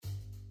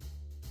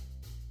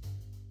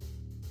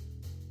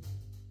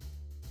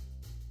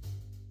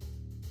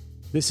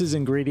This is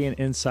Ingredient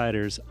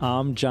Insiders.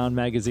 I'm John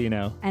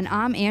Magazzino. And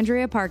I'm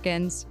Andrea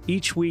Parkins.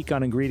 Each week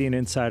on Ingredient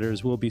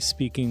Insiders, we'll be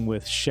speaking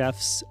with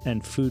chefs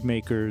and food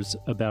makers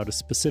about a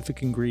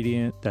specific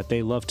ingredient that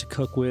they love to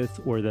cook with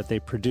or that they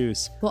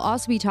produce. We'll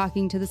also be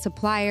talking to the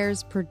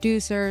suppliers,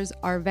 producers,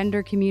 our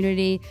vendor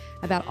community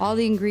about all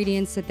the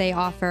ingredients that they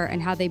offer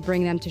and how they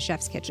bring them to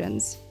chefs'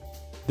 kitchens.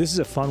 This is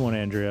a fun one,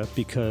 Andrea,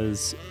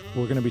 because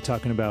we're going to be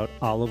talking about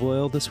olive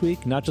oil this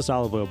week. Not just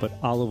olive oil, but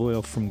olive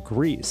oil from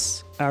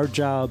Greece. Our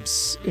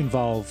jobs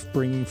involve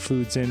bringing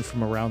foods in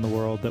from around the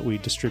world that we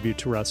distribute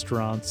to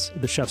restaurants.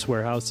 The Chef's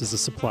Warehouse is a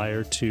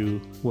supplier to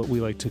what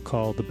we like to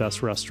call the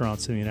best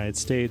restaurants in the United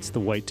States, the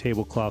white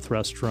tablecloth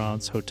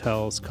restaurants,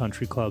 hotels,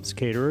 country clubs,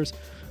 caterers.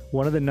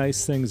 One of the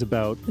nice things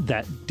about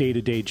that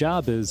day-to-day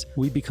job is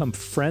we become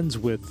friends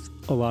with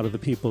a lot of the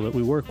people that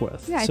we work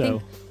with. Yeah, I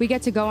think we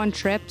get to go on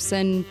trips,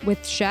 and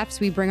with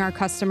chefs, we bring our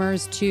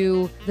customers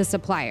to the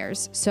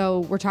suppliers.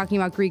 So we're talking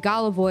about Greek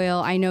olive oil.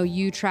 I know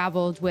you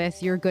traveled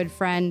with your good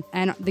friend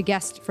and the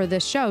guest for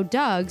this show,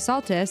 Doug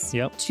Psaltis,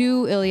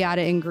 to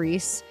ILIADA in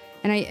Greece.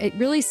 And it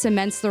really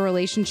cements the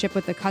relationship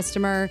with the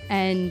customer,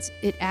 and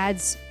it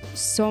adds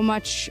so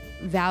much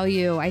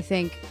value, I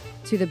think,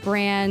 to the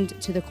brand,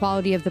 to the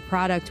quality of the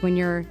product when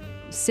you're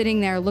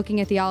sitting there looking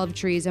at the olive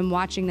trees and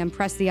watching them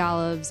press the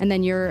olives, and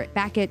then you're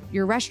back at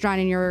your restaurant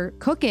and you're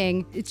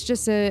cooking. It's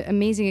just an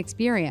amazing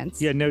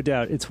experience. Yeah, no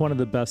doubt. It's one of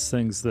the best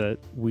things that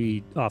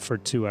we offer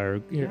to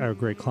our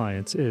great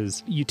clients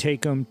is you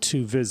take them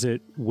to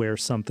visit where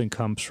something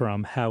comes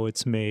from, how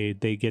it's made.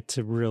 They get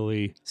to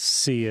really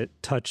see it,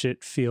 touch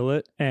it, feel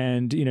it.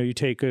 And, you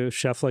take a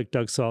chef like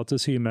Doug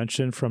Psaltis, who you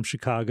mentioned from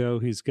Chicago.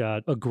 He's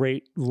got a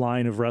great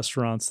line of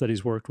restaurants that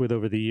he's worked with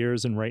over the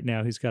years. And right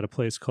now he's got a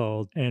place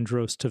called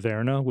Andros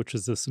Taverna, which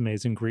is this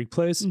amazing Greek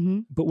place. Mm-hmm.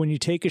 But when you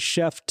take a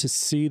chef to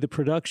see the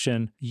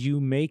production, you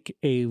make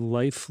a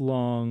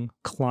lifelong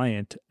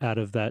client out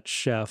of that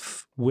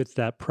chef with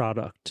that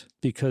product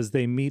because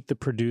they meet the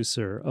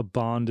producer. A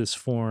bond is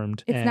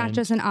formed. It's not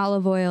just an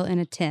olive oil in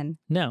a tin.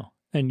 No.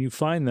 And you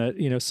find that,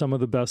 some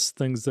of the best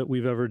things that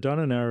we've ever done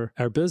in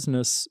our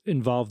business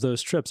involve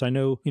those trips. I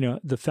know,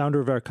 the founder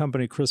of our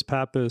company, Chris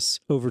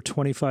Pappas, over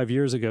 25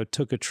 years ago,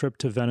 took a trip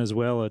to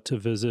Venezuela to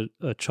visit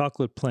a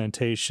chocolate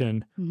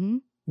plantation. Mm-hmm.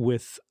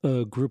 With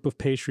a group of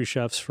pastry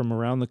chefs from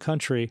around the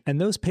country. And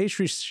those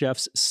pastry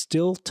chefs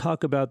still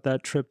talk about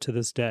that trip to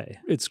this day.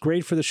 It's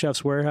great for the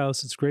Chef's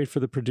Warehouse. It's great for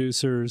the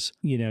producers.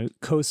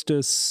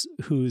 Costas,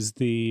 who's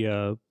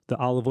the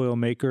olive oil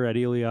maker at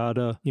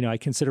ILIADA, I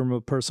consider him a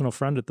personal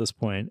friend at this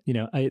point.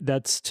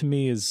 That's to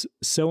me is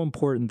so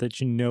important that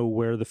you know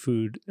where the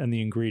food and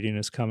the ingredient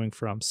is coming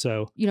from.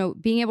 So,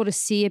 being able to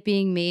see it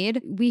being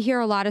made, we hear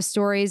a lot of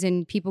stories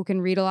and people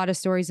can read a lot of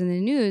stories in the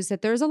news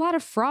that there's a lot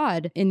of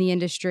fraud in the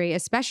industry,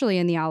 especially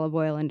in the olive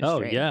oil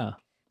industry. Oh, yeah.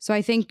 So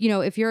I think,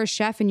 if you're a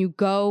chef and you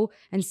go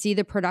and see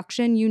the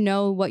production,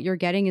 what you're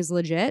getting is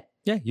legit.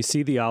 Yeah, you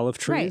see the olive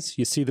trees, right.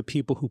 You see the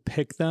people who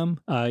pick them,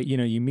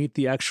 you meet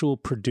the actual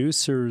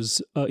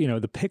producers,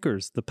 the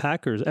pickers, the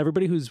packers,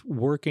 everybody who's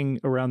working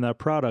around that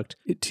product.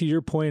 To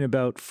your point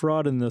about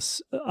fraud in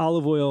this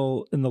olive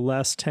oil in the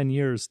last 10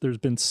 years, there's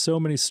been so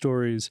many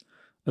stories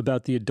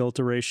about the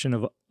adulteration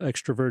of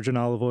extra virgin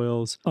olive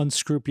oils,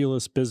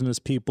 unscrupulous business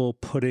people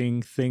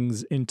putting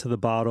things into the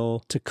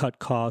bottle to cut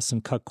costs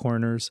and cut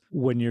corners.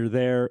 When you're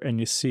there and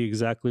you see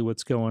exactly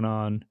what's going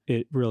on,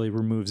 it really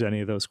removes any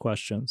of those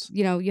questions.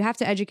 You have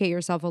to educate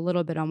yourself a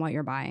little bit on what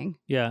you're buying.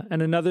 Yeah.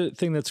 And another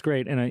thing that's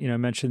great, and I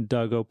mentioned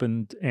Doug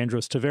opened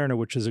Andros Taverna,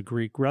 which is a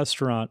Greek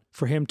restaurant.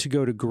 For him to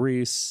go to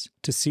Greece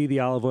to see the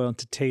olive oil and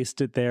to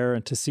taste it there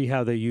and to see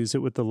how they use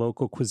it with the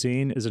local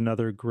cuisine is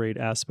another great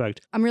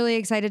aspect. I'm really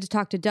excited to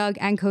talk to Doug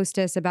and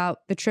Costas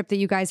about the trip that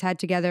you guys had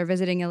together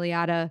visiting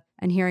ILIADA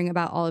and hearing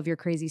about all of your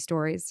crazy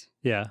stories.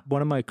 Yeah.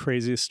 One of my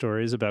craziest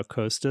stories about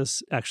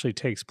Costas actually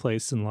takes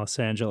place in Los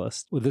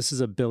Angeles. Well, this is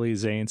a Billy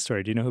Zane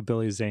story. Do you know who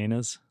Billy Zane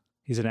is?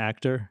 He's an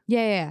actor.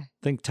 Yeah.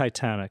 Think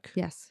Titanic.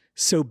 Yes.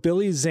 So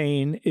Billy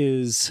Zane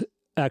is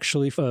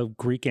actually of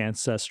Greek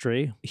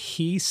ancestry.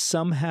 He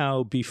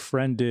somehow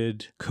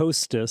befriended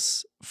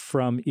Costas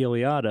from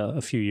ILIADA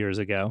a few years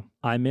ago.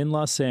 I'm in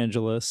Los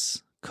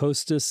Angeles.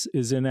 Costas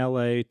is in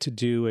LA to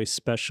do a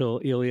special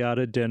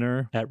ILIADA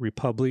dinner at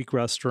Republique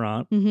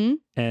Restaurant. Mm-hmm.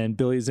 And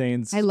Billy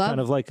Zane's kind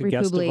of like a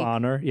guest of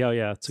honor.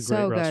 Yeah. It's a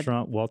great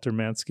restaurant. Walter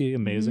Mansky,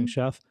 amazing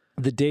chef.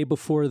 The day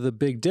before the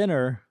big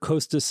dinner,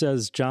 Costas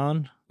says,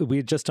 John, we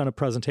had just done a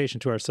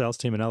presentation to our sales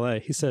team in LA.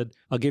 He said,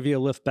 I'll give you a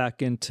lift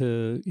back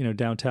into,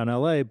 downtown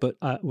LA, but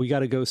we got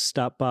to go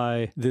stop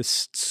by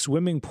this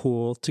swimming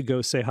pool to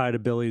go say hi to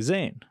Billy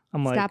Zane.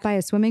 I'm like, stop by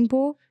a swimming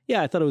pool?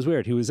 Yeah, I thought it was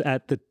weird. He was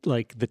at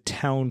the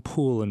town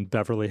pool in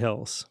Beverly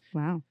Hills.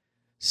 Wow.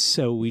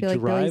 So we drive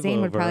over. Billy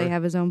Zane would probably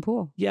have his own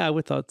pool. Yeah,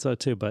 we thought so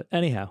too. But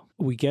anyhow,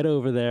 we get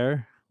over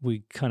there.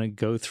 We kind of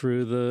go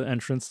through the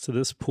entrance to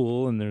this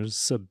pool, and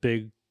there's a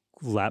big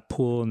lap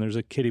pool, and there's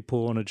a kiddie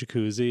pool and a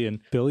jacuzzi.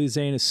 And Billy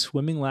Zane is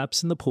swimming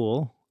laps in the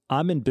pool.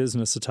 I'm in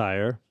business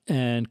attire,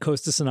 and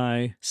Kostas and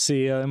I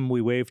see him.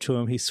 We wave to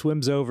him. He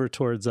swims over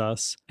towards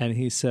us, and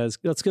he says,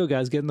 "Let's go,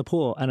 guys, get in the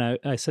pool." And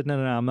I said, "No,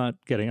 I'm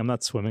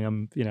not swimming.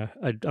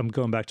 I'm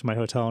going back to my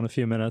hotel in a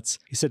few minutes."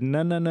 He said,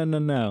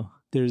 "No.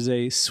 There's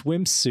a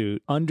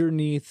swimsuit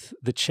underneath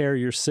the chair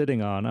you're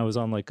sitting on." I was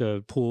on like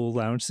a pool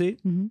lounge seat.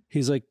 Mm-hmm.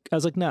 I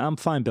was like, "No, I'm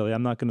fine, Billy.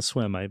 I'm not going to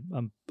swim.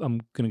 I'm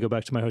going to go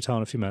back to my hotel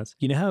in a few minutes."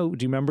 You know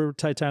do you remember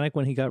Titanic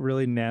when he got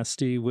really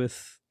nasty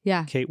with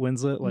Kate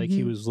Winslet? Like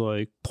he was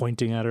like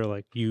pointing at her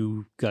like,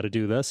 "You got to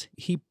do this."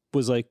 He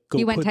was like,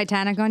 he went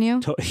Titanic on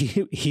you?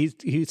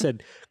 He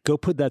said, "Go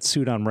put that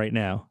suit on right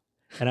now."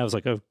 And I was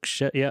like, "Oh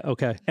shit, yeah,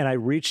 okay." And I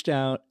reached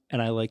out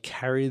and I like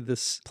carried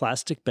this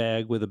plastic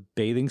bag with a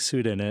bathing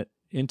suit in it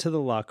into the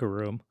locker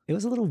room. It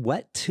was a little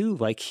wet too.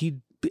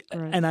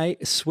 And I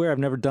swear I've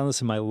never done this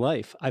in my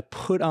life. I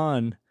put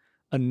on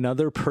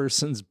another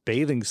person's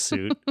bathing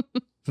suit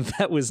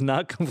that was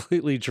not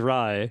completely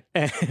dry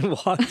and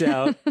walked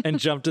out and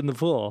jumped in the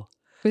pool.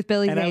 With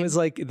Billy Zane. And I was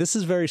like, this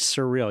is very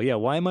surreal. Yeah,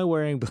 why am I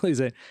wearing Billy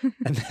Zane?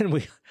 And then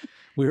we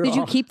were Did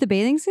you keep the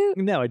bathing suit?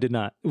 No, I did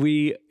not.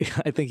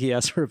 I think he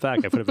asked for it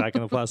back. I put it back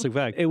in the plastic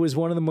bag. It was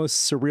one of the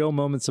most surreal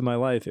moments of my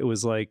life. It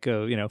was like,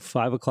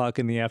 5 o'clock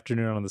in the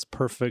afternoon on this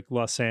perfect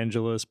Los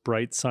Angeles,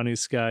 bright sunny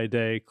sky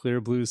day, clear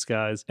blue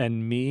skies.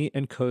 And me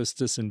and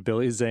Kostas and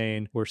Billy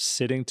Zane were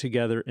sitting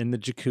together in the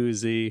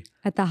jacuzzi.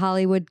 At the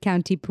Hollywood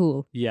County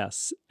Pool.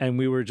 Yes. And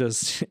we were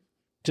just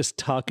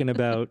talking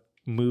about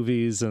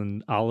movies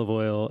and olive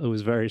oil. It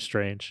was very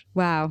strange.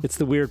 Wow. It's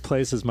the weird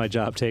places my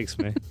job takes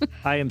me.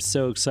 I am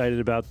so excited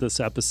about this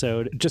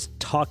episode. Just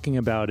talking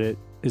about it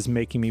is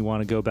making me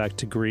want to go back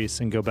to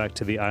Greece and go back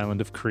to the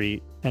island of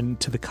Crete and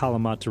to the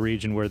Kalamata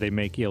region where they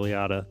make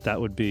ILIADA.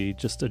 That would be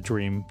just a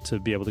dream to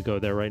be able to go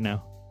there right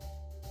now.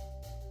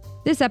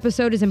 This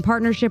episode is in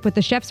partnership with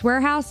The Chef's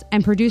Warehouse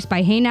and produced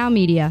by Hey Now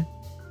Media.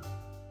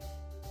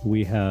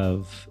 We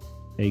have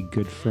a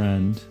good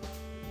friend,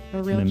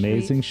 A real an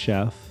amazing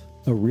chef.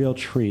 A real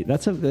treat.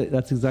 That's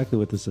exactly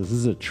what this is. This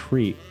is a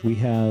treat. We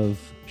have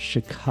he's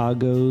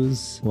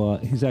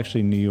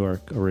actually New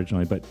York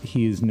originally, but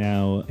he is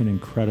now an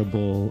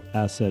incredible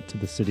asset to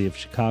the city of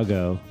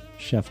Chicago.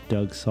 Chef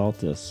Doug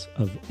Psaltis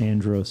of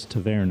Andros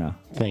Taverna.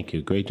 Thank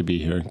you. Great to be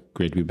here.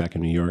 Great to be back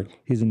in New York.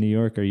 He's a New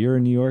Yorker. You're a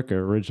New Yorker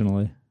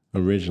originally.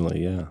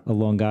 Originally, yeah. A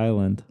Long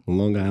Island.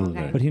 Long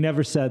Islander. But he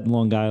never said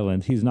Long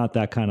Island. He's not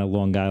that kind of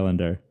Long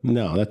Islander.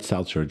 No, that's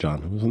South Shore,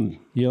 John.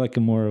 You're like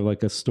more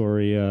like a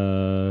story.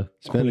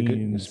 Spent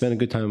a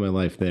good time in my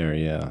life there,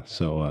 yeah.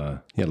 So,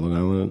 Long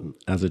Island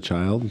as a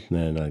child,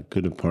 and a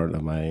good part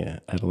of my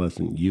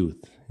adolescent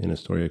youth in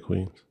Astoria,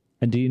 Queens.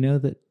 And do you know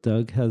that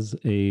Doug has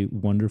a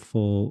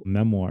wonderful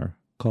memoir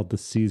called The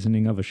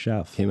Seasoning of a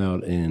Chef? Came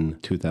out in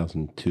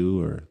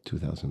 2002 or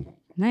 2000.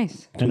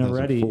 Nice. And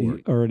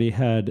already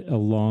had a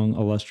long,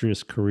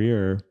 illustrious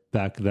career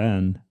back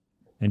then.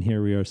 And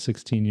here we are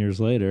 16 years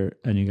later,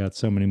 and you got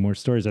so many more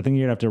stories. I think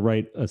you're going to have to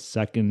write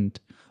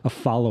a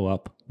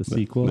follow-up, the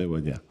sequel, They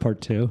would, yeah. Part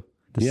 2.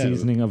 The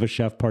Seasoning of a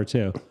Chef, Part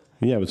 2.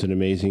 Yeah, it was an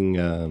amazing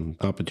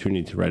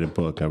opportunity to write a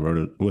book. I wrote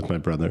it with my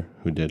brother,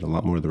 who did a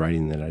lot more of the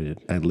writing than I did.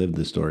 I lived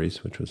the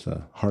stories, which was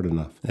hard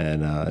enough.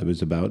 And it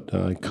was about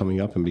coming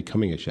up and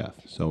becoming a chef.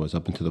 So it was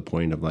up until the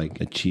point of like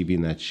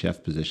achieving that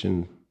chef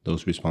position,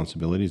 those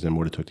responsibilities, and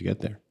what it took to get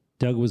there.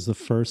 Doug was the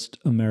first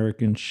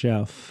American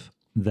chef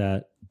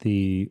that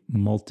the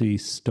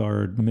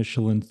multi-starred,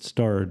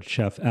 Michelin-starred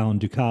chef Alan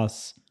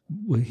Ducasse,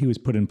 he was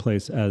put in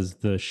place as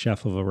the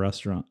chef of a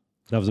restaurant.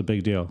 That was a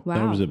big deal. Wow.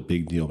 That was a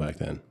big deal back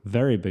then.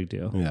 Very big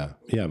deal. Yeah.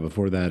 Yeah.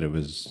 Before that, it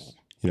was,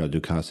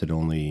 Ducasse had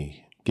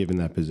only given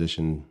that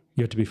position.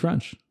 You have to be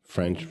French.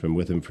 Been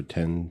with him for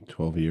 10,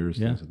 12 years.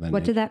 Yeah.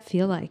 What did that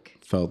feel like?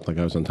 Felt like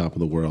I was on top of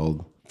the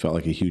world. Felt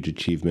like a huge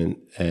achievement.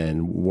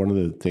 And one of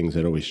the things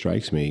that always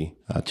strikes me,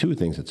 two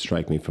things that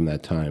strike me from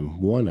that time.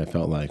 One, I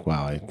felt like,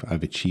 wow,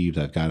 I've achieved,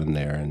 I've gotten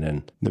there. And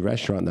then the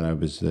restaurant that I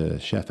was the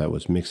chef at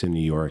was Mix in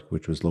New York,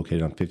 which was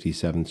located on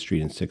 57th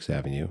Street and 6th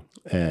Avenue,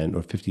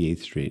 or 58th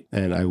Street.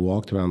 And I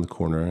walked around the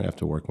corner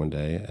after work one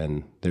day,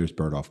 and there's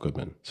Bertolf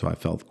Goodman. So I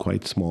felt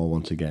quite small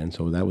once again.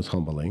 So that was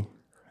humbling.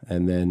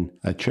 And then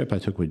a trip I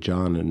took with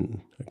John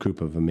and a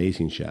group of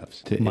amazing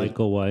chefs.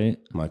 Michael White,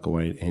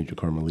 Andrew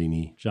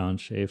Carmelini. John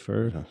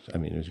Schaefer. I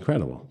mean, it was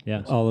incredible.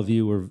 Yeah, all of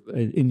you were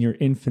in your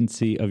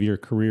infancy of your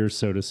career,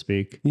 so to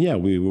speak. Yeah,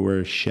 we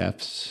were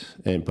chefs,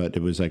 but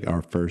it was like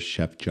our first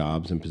chef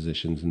jobs and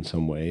positions in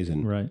some ways.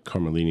 And right.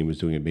 Carmelini was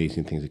doing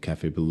amazing things at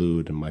Cafe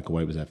Beloud, and Michael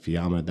White was at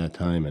Fiamma at that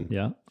time. And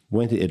yeah.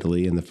 Went to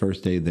Italy, and the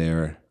first day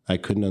there, I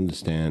couldn't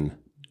understand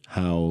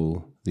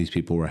how these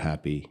people were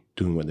happy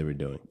doing what they were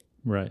doing.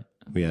 Right.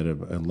 We had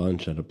a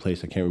lunch at a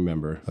place, I can't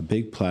remember, a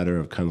big platter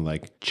of kind of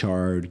like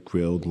charred,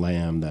 grilled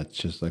lamb that's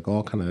just like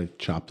all kind of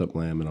chopped up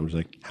lamb. And I was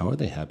like, how are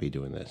they happy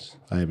doing this?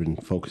 I have been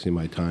focusing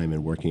my time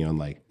and working on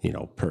like,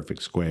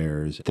 perfect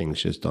squares,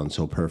 things just done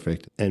so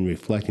perfect. And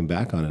reflecting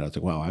back on it, I was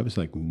like, wow, I was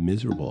like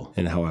miserable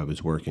in how I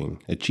was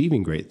working,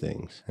 achieving great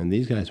things. And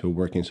these guys were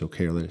working so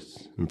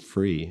careless and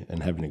free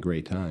and having a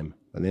great time.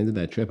 At the end of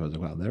that trip, I was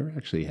like, wow, they're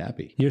actually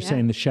happy. You're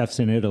saying the chefs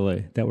in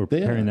Italy that were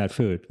preparing that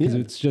food. Because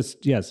it's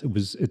just,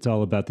 it's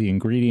all about the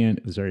ingredient.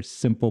 It was very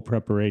simple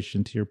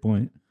preparation, to your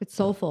point. It's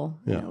soulful.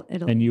 Yeah.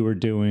 And you were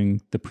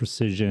doing the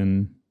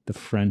precision, the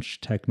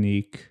French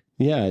technique.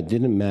 Yeah, it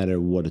didn't matter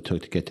what it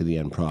took to get to the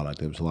end product.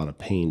 There was a lot of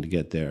pain to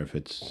get there, if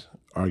it's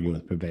arguing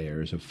with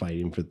purveyors or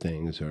fighting for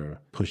things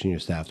or pushing your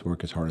staff to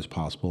work as hard as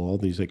possible. All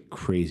these like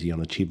crazy,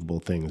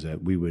 unachievable things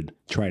that we would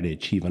try to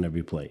achieve on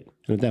every plate.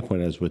 And at that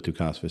point, I was with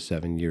Ducasse for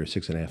 7 years,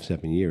 6.5,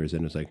 7 years.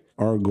 And it was like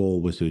our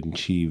goal was to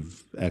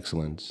achieve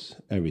excellence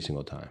every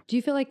single time. Do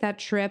you feel like that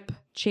trip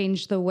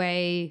changed the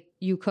way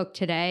you cook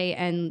today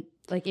and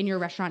like in your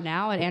restaurant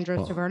now at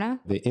Andros Taverna?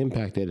 The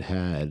impact it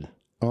had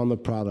on the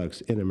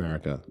products in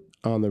America,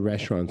 on the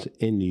restaurants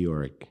in New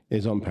York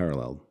is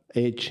unparalleled.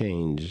 It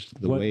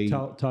changed the way.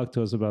 Talk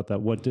to us about that.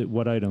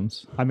 What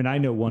items? I mean, I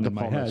know one in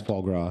my head.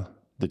 Foie gras,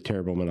 the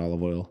Terrebonne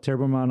olive oil.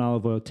 Terrebonne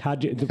olive oil.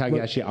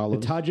 Tagashi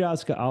olives. The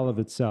Tadjaska olive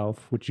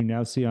itself, which you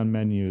now see on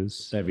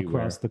menus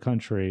everywhere across the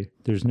country.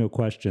 There's no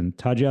question.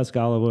 Tadjaska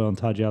olive oil and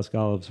Tadjaska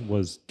olives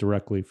was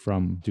directly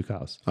from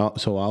Ducasse.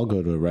 So I'll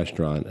go to a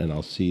restaurant and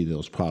I'll see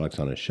those products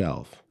on a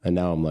shelf. And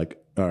now I'm like,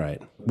 all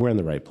right, we're in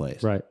the right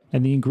place. Right.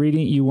 And the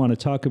ingredient you want to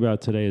talk about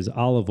today is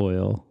olive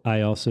oil. I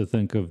also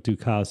think of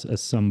Ducasse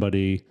as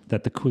somebody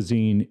that the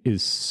cuisine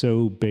is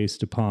so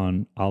based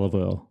upon olive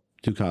oil.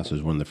 Ducasse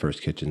was one of the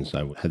first kitchens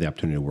I had the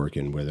opportunity to work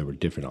in where there were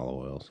different olive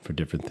oils for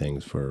different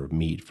things, for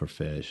meat, for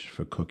fish,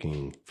 for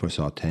cooking, for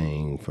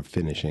sauteing, for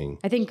finishing.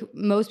 I think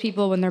most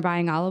people, when they're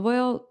buying olive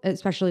oil,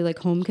 especially like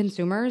home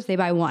consumers, they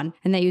buy one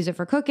and they use it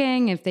for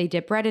cooking. If they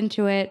dip bread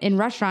into it, in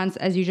restaurants,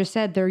 as you just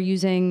said, they're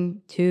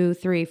using 2,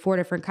 3, 4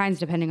 different kinds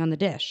depending on the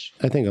dish.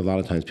 I think a lot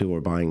of times people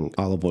are buying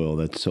olive oil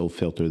that's so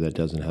filtered that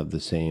doesn't have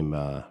the same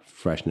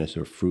freshness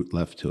or fruit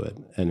left to it.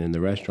 And in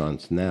the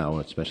restaurants now,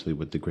 especially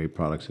with the great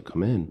products that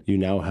come in, you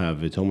now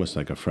have, it's almost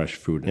like a fresh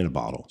fruit in a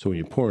bottle. So when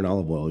you pour an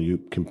olive oil, you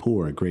can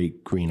pour a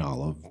great green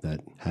olive that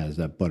has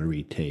that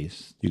buttery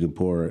taste. You can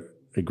pour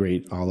a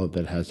great olive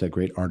that has that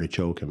great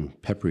artichoke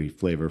and peppery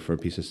flavor for a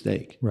piece of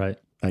steak. Right.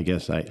 I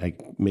guess I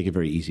make it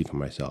very easy for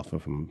myself.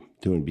 If I'm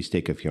doing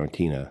bistecca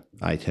Fiorentina,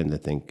 I tend to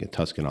think a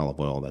Tuscan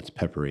olive oil that's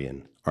peppery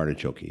and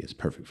artichoke is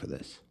perfect for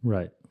this.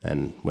 Right.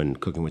 And when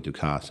cooking with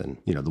Ducasse, and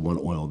the one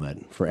oil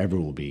that forever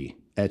will be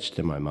etched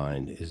in my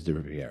mind is the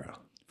Riviera.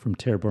 From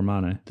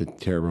Terrebonne. The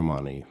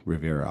Terrebonne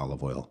Riviera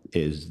olive oil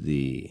is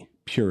the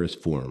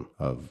purest form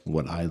of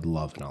what I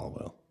love in olive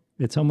oil.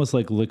 It's almost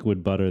like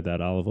liquid butter,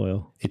 that olive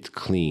oil. It's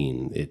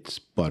clean, it's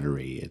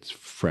buttery, it's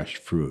fresh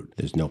fruit.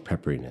 There's no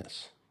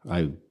pepperiness.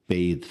 I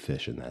bathe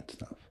fish in that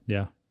stuff.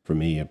 Yeah. For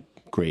me, a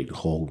great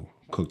whole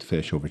cooked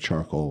fish over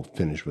charcoal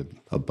finished with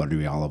a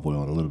buttery olive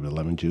oil and a little bit of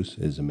lemon juice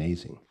is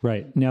amazing.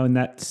 Right. Now, in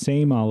that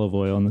same olive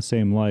oil, in the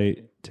same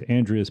light, to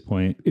Andrea's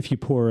point, if you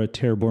pour a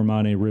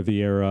Terrebonne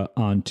Riviera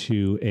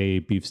onto a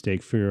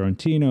beefsteak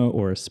Fiorentino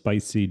or a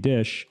spicy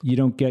dish, you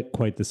don't get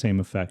quite the same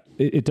effect.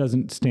 It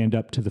doesn't stand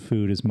up to the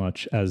food as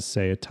much as,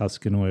 say, a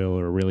Tuscan oil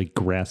or a really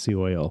grassy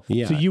oil.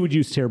 Yeah. So you would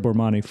use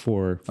Terrebonne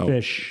for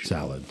fish,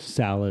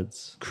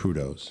 salads,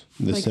 crudos.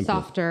 Like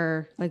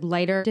softer, like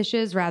lighter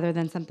dishes rather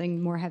than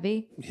something more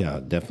heavy?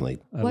 Yeah, definitely.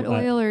 What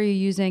oil are you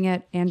using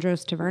at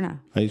Andros Taverna?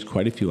 I use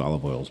quite a few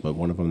olive oils, but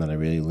one of them that I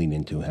really lean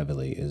into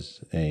heavily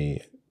is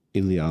a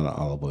ILIADA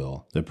olive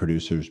oil. The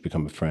producer's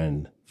become a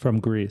friend.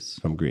 From Greece.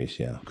 From Greece,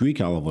 yeah. Greek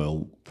olive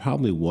oil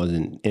probably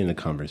wasn't in a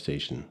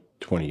conversation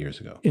 20 years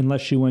ago.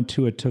 Unless you went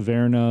to a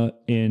taverna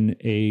in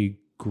a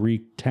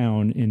Greek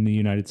town in the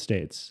United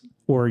States,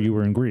 or you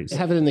were in Greece.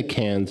 Have it in the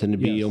cans and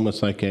it'd be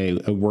almost like a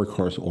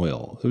workhorse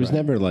oil. It was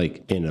never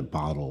like in a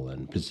bottle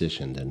and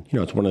positioned. And,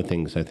 it's one of the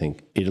things I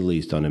think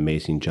Italy's done an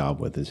amazing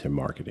job with is their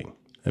marketing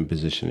and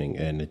positioning.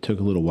 And it took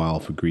a little while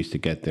for Greece to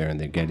get there, and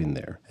they're getting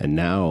there. And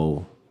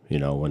now,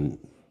 when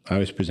I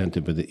was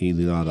presented with the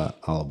ILIADA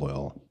olive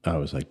oil, I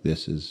was like,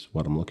 this is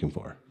what I'm looking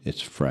for.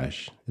 It's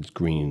fresh, it's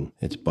green,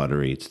 it's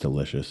buttery, it's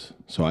delicious.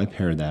 So I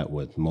pair that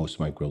with most of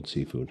my grilled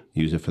seafood.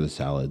 Use it for the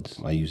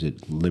salads. I use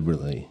it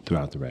liberally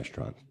throughout the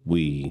restaurant.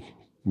 We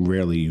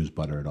rarely use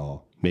butter at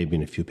all, maybe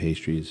in a few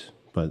pastries,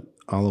 but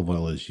olive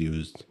oil is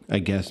used. A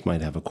guest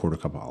might have a quarter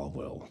cup of olive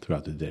oil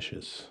throughout the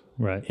dishes.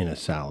 Right. In a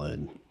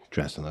salad,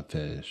 dressed on the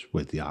fish,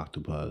 with the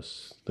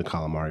octopus, the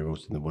calamari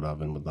roasted in the wood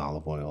oven with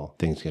olive oil.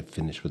 Things get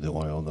finished with the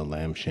oil. The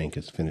lamb shank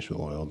is finished with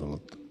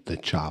oil. The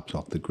chops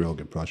off the grill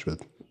get brushed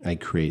with. I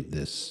create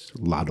this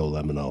Lado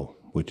Lemino,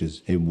 which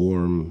is a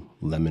warm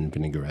lemon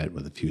vinaigrette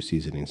with a few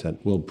seasonings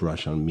that will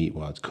brush on meat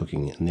while it's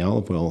cooking. And the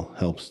olive oil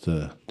helps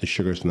the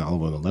sugars from the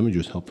olive oil and the lemon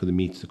juice help for the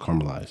meats to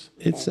caramelize.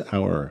 It's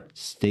our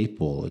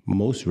staple.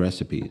 Most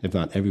recipes, if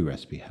not every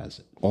recipe, has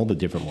it. All the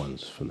different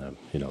ones from them,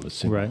 the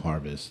single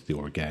harvest, the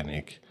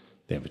organic.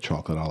 They have a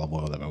chocolate olive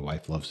oil that my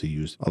wife loves to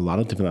use. A lot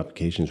of different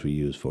applications we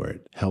use for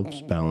it.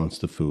 Helps balance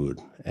the food.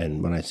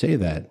 And when I say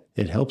that,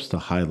 it helps to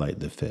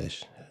highlight the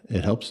fish.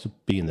 It helps to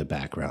be in the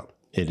background.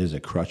 It is a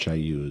crutch I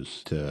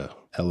use to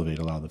elevate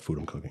a lot of the food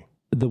I'm cooking.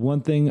 The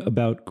one thing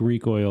about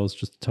Greek oils,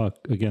 just to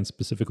talk again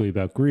specifically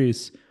about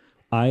Greece,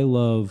 I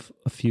love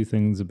a few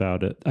things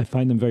about it. I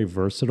find them very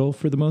versatile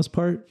for the most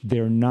part.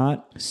 They're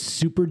not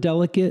super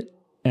delicate,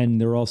 and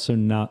they're also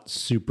not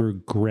super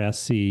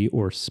grassy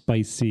or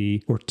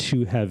spicy or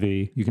too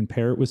heavy. You can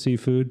pair it with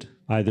seafood,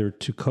 either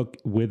to cook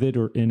with it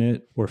or in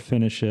it or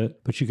finish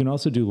it. But you can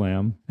also do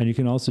lamb, and you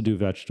can also do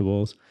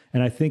vegetables.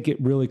 And I think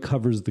it really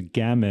covers the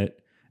gamut.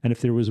 And if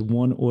there was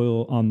one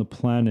oil on the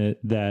planet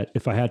that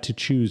if I had to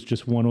choose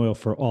just one oil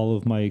for all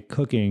of my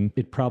cooking,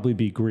 it'd probably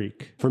be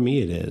Greek. For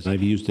me, it is.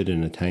 I've used it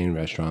in Italian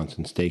restaurants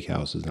and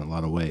steakhouses in a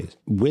lot of ways.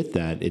 With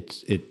that,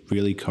 it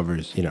really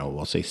covers,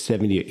 we'll say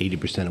 70 or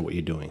 80% of what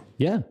you're doing.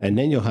 Yeah. And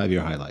then you'll have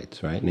your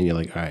highlights, right? And then you're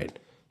like, all right,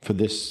 for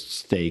this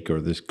steak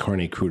or this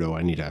carne crudo,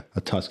 I need a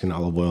Tuscan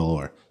olive oil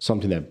or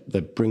something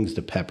that brings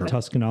the pepper.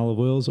 Tuscan olive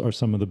oils are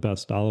some of the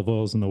best olive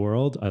oils in the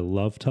world. I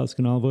love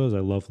Tuscan olive oils. I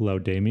love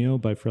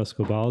Laudemio by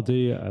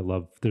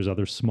Frescobaldi. There's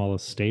other small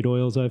estate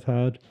oils I've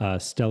had.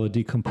 Stella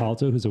Di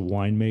Compalto, who's a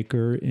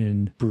winemaker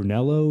in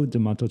Brunello di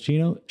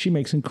Montalcino. She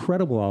makes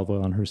incredible olive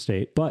oil on her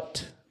estate,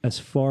 but as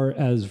far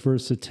as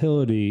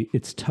versatility,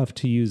 it's tough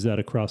to use that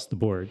across the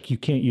board. You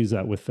can't use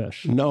that with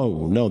fish.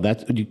 No,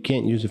 you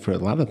can't use it for a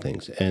lot of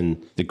things.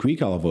 And the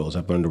Greek olive oils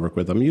I've learned to work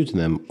with, I'm using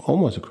them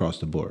almost across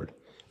the board.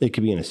 It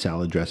could be in a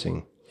salad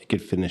dressing. It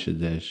could finish a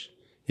dish.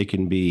 It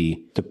can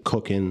be to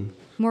cook in.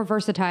 More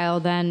versatile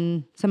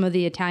than some of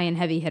the Italian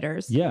heavy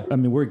hitters. Yeah. I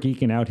mean, we're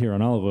geeking out here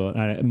on olive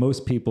oil.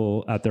 Most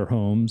people at their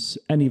homes,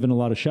 and even a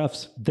lot of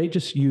chefs, they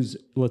just use,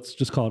 let's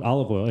just call it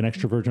olive oil, an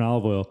extra virgin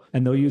olive oil,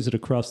 and they'll use it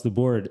across the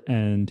board.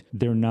 And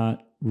they're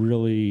not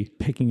really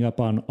picking up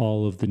on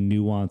all of the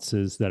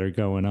nuances that are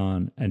going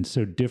on. And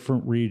so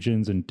different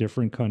regions and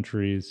different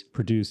countries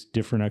produce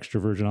different extra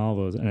virgin olive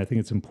oils. And I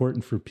think it's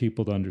important for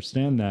people to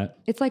understand that.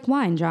 It's like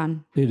wine,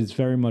 John. It is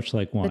very much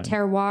like wine. The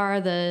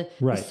terroir,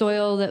 the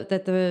soil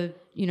that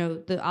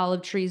the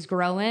olive trees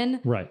grow in.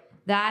 Right.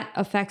 That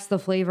affects the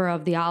flavor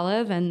of the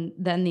olive and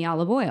then the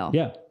olive oil.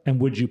 Yeah.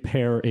 And would you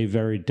pair a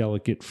very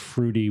delicate,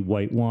 fruity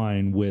white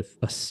wine with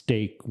a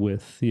steak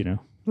with,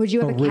 would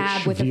you have a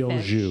cab with veal a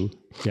fish? jus?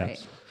 Yes.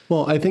 Right.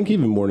 Well, I think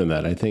even more than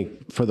that, I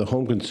think for the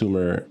home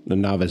consumer, the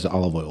novice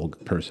olive oil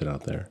person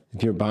out there,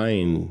 if you're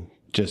buying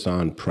just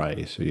on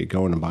price or you're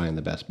going and buying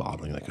the best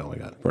bottle, you're like, oh my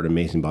God, for an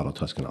amazing bottle of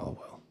Tuscan olive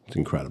oil. It's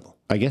incredible.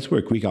 I guess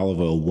where Greek olive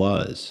oil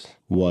was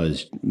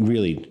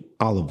really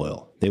olive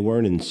oil. They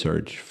weren't in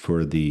search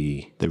for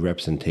the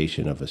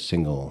representation of a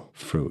single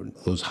fruit,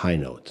 those high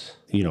notes.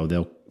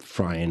 They'll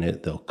fry in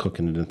it, they'll cook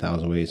in it in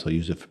 1,000 ways, they'll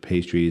use it for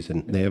pastries,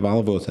 and they have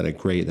olive oils that are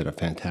great, that are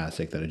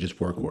fantastic, that are just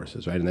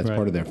workhorses, right? And that's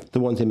part of the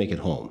ones they make at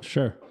home.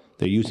 Sure.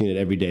 They're using it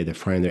every day. They're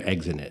frying their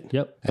eggs in it.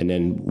 Yep. And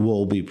then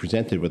we'll be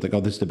presented with like,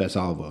 oh, this is the best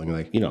olive oil. And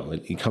you're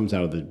like, it comes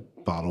out of the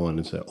bottle and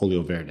it's an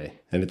olio verde.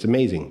 And it's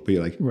amazing. But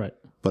you're like, right.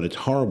 But it's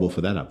horrible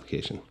for that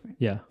application.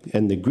 Yeah.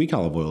 And the Greek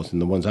olive oils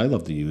and the ones I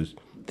love to use,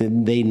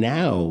 they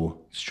now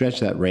stretch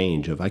that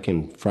range of I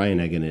can fry an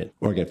egg in it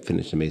or get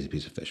finished an amazing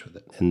piece of fish with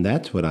it. And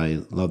that's what I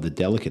love, the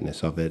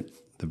delicateness of it,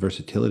 the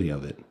versatility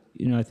of it.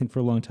 I think for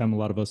a long time, a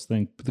lot of us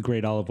think the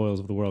great olive oils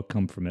of the world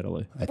come from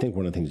Italy. I think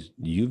one of the things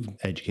you've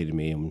educated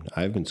me and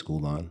I've been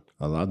schooled on,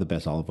 a lot of the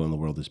best olive oil in the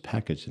world is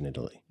packaged in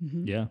Italy.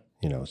 Mm-hmm. Yeah.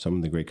 Some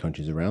of the great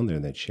countries around there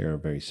that share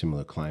very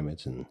similar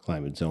climates and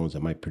climate zones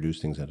that might produce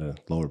things at a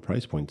lower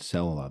price point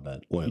sell a lot of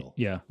that oil.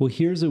 Yeah. Well,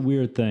 here's a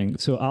weird thing.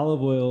 So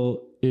olive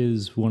oil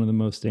is one of the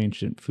most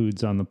ancient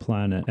foods on the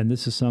planet. And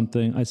this is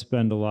something I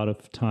spend a lot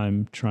of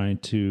time trying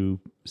to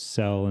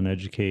sell and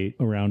educate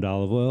around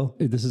olive oil.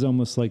 This is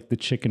almost like the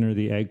chicken or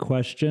the egg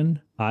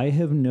question. I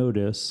have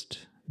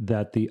noticed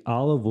that the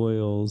olive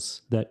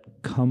oils that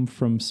come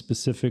from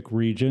specific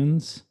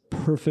regions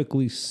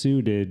perfectly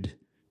suited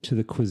to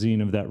the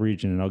cuisine of that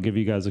region. And I'll give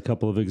you guys a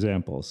couple of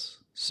examples.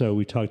 So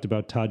we talked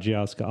about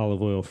Taggiasca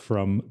olive oil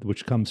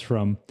which comes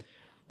from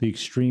the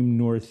extreme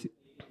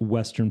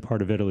northwestern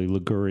part of Italy,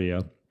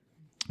 Liguria,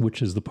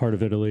 which is the part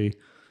of Italy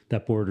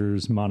that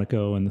borders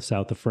Monaco and the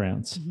south of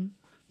France. Mm-hmm.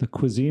 The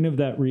cuisine of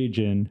that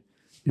region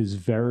is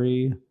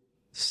very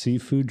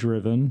seafood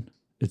driven.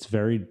 It's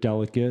very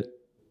delicate.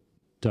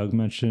 Doug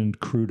mentioned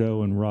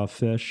crudo and raw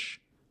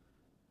fish.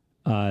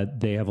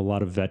 They have a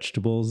lot of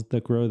vegetables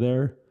that grow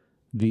there.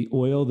 The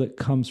oil that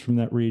comes from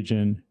that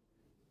region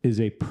is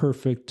a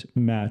perfect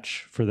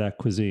match for that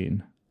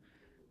cuisine.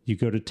 You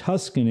go to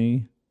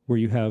Tuscany, where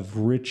you have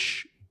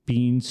rich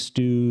bean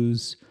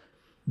stews,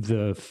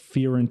 the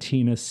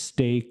Fiorentina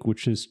steak,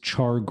 which is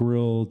char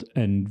grilled,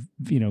 and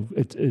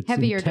it's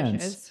heavier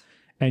intense. Dishes.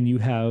 And you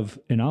have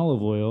an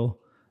olive oil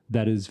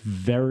that is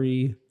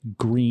very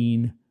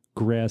green,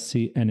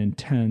 grassy, and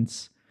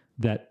intense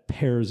that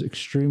pairs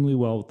extremely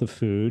well with the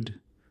food.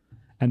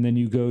 And then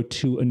you go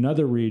to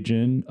another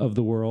region of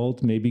the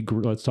world, maybe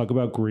let's talk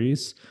about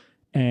Greece,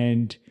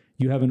 and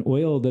you have an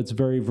oil that's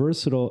very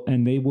versatile,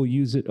 and they will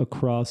use it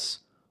across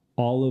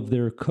all of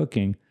their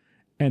cooking.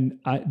 And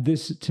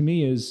this, to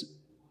me, is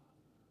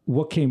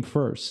what came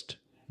first?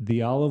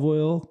 The olive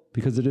oil,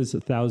 because it is a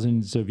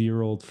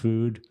thousands-of-year-old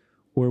food,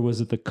 or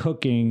was it the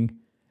cooking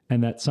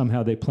and that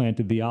somehow they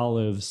planted the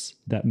olives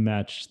that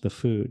matched the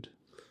food?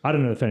 I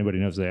don't know if anybody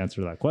knows the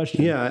answer to that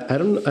question. Yeah, I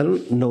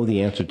don't know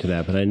the answer to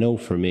that, but I know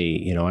for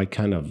me, I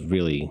kind of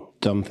really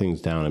dumb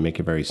things down and make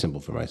it very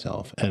simple for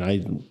myself. And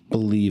I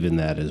believe in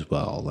that as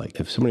well. Like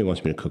if somebody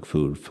wants me to cook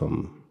food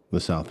from the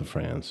south of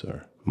France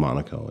or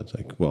Monaco, it's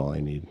like, well, I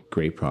need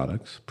great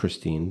products,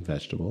 pristine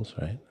vegetables,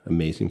 right?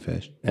 Amazing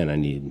fish. And I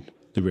need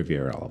the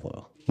Riviera olive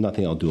oil.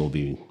 Nothing I'll do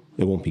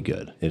it won't be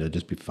good. It'll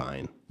just be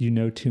fine. You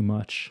know too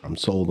much. I'm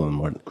sold on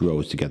what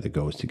grows together,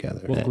 goes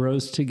together. What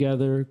grows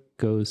together,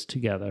 goes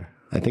together.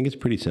 I think it's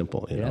pretty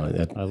simple. I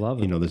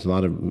love it. There's a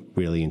lot of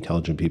really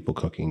intelligent people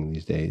cooking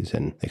these days,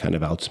 and they kind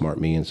of outsmart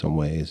me in some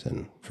ways.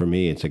 And for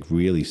me, it's like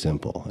really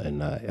simple.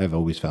 And I've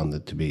always found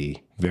it to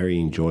be very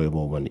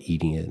enjoyable when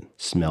eating it.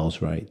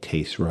 Smells right,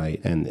 tastes right.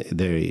 And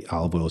the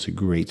olive oil is a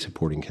great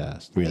supporting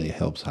cast. Really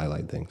helps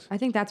highlight things. I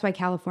think that's why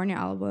California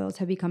olive oils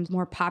have become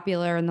more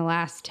popular in the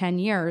last 10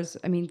 years.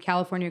 I mean,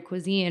 California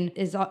cuisine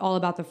is all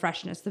about the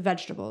freshness, the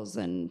vegetables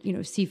and,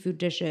 seafood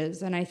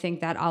dishes. And I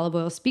think that olive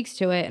oil speaks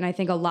to it. And I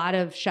think a lot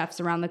of chefs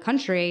around the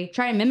country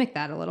try and mimic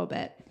that a little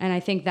bit. And I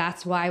think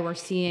that's why we're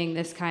seeing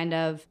this kind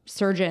of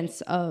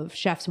surgence of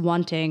chefs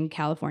wanting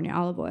California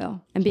olive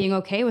oil and being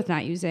okay with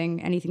not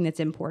using anything that's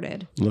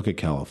imported. Look at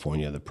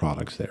California, the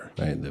products there,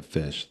 right? The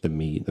fish, the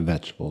meat, the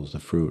vegetables, the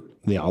fruit.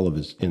 The olive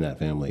is in that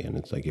family. And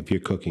it's like, if you're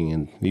cooking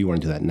and you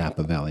went to that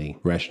Napa Valley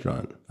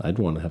restaurant, I'd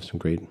want to have some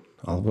great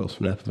olive oils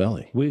from Napa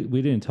Valley. We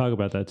didn't talk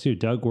about that too.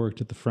 Doug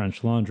worked at the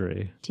French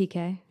Laundry.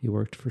 TK. He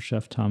worked for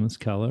Chef Thomas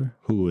Keller,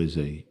 who is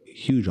a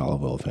huge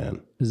olive oil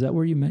fan. Is that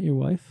where you met your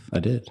wife? I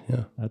did,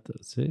 yeah.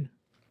 See,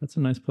 that's a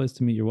nice place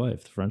to meet your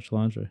wife, the French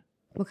Laundry.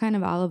 What kind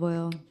of olive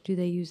oil do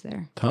they use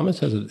there? Thomas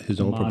has his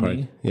own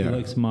proprietary. Yeah. He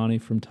likes Monty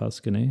from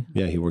Tuscany.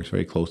 Yeah, he works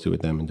very closely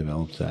with them and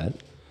develops that.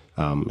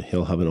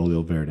 He'll have an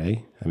olio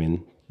verde. I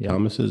mean,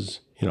 Thomas is,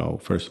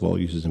 first of all,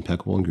 uses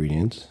impeccable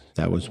ingredients.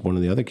 That was one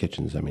of the other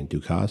kitchens. I mean,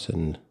 Ducasse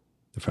and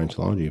the French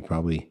Laundry are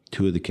probably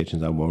two of the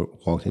kitchens I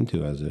walked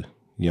into as a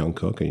young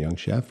cook, a young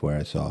chef, where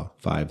I saw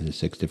 5 to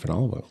 6 different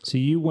olive oils. So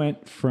you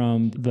went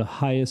from the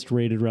highest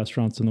rated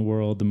restaurants in the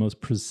world, the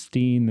most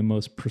pristine, the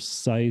most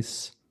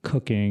precise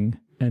cooking,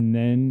 and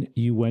then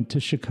you went to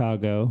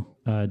Chicago.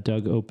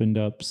 Doug opened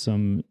up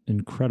some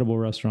incredible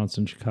restaurants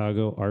in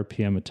Chicago,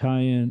 RPM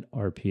Italian,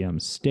 RPM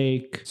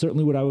Steak,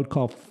 certainly what I would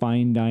call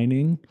fine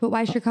dining. But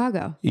why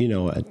Chicago?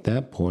 At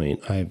that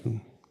point, I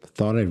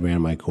thought I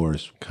ran my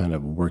course kind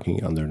of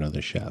working under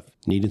another chef.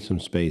 Needed some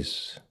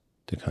space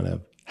to kind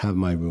of have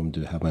my room,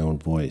 to have my own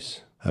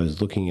voice. I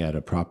was looking at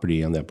a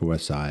property on the Upper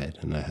West Side,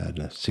 and I had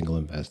a single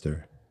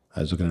investor.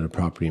 I was looking at a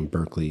property in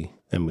Berkeley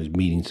and was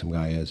meeting some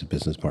guy as a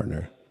business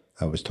partner.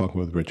 I was talking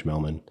with Rich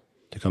Melman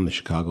to come to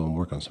Chicago and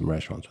work on some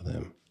restaurants with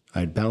him.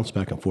 I'd bounce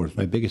back and forth.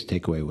 My biggest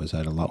takeaway was I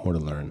had a lot more to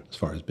learn as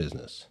far as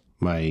business.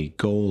 My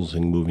goals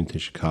in moving to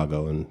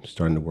Chicago and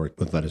starting to work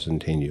with Lettuce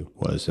and Tenue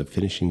was a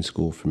finishing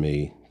school for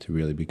me to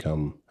really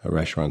become a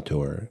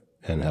restaurateur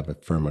and have a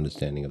firm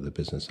understanding of the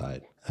business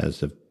side. As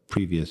the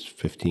previous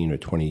 15 or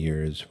 20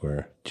 years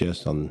were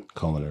just on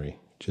culinary,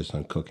 just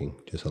on cooking,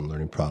 just on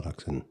learning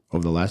products. And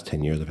over the last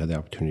 10 years, I've had the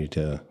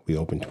opportunity we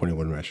opened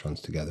 21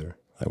 restaurants together.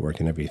 I work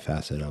in every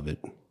facet of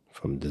it,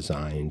 from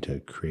design to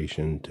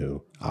creation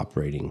to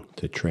operating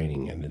to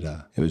training. And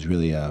it was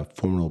really a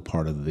formidable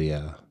part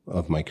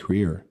of my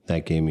career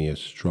that gave me a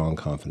strong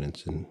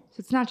confidence. So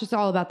it's not just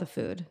all about the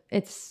food.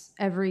 It's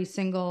every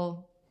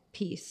single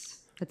piece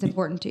that's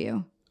important to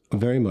you.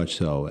 Very much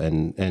so.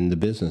 And the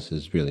business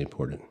is really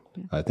important.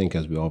 Yeah. I think,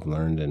 as we all have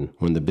learned, and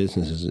when the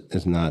business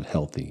is not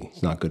healthy,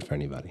 it's not good for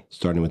anybody.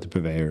 Starting with the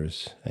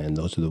purveyors, and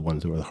those are the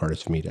ones that were the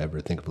hardest for me to ever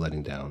think of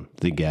letting down.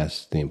 The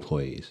guests, the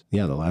employees.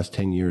 Yeah, the last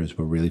 10 years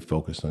were really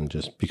focused on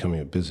just becoming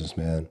a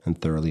businessman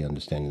and thoroughly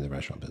understanding the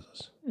restaurant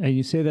business. And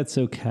you say that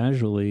so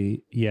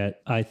casually,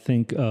 yet I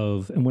think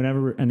of, and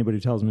whenever anybody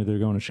tells me they're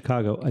going to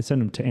Chicago, I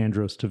send them to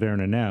Andros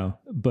Taverna now.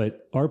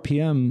 But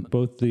RPM,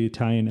 both the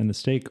Italian and the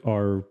steak,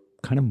 are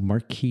kind of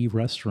marquee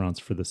restaurants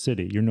for the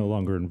city. You're no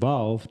longer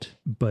involved,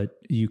 but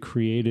you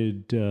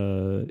created,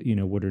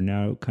 what are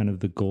now kind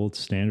of the gold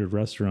standard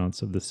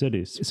restaurants of the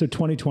cities. So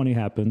 2020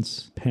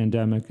 happens,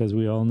 pandemic, as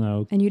we all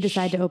know. And you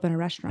decide to open a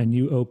restaurant. And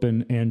you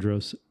open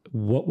Andros.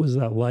 What was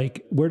that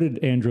like? Where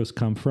did Andros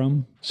come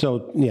from? So,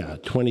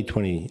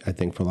 2020, I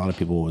think for a lot of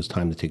people, was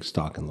time to take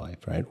stock in life,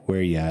 right? Where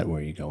are you at? Where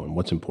are you going?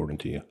 What's important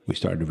to you? We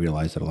started to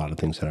realize that a lot of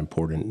things are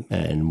important.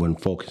 And when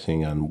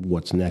focusing on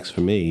what's next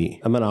for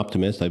me, I'm an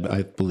optimist.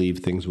 I believe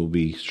things will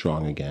be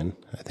strong again.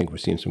 I think we're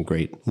seeing some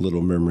great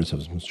little murmurs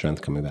of some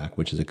strength coming back,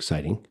 which is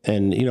exciting.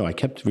 And, I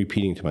kept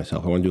repeating to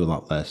myself, I want to do a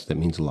lot less. That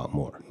means a lot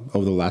more.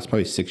 Over the last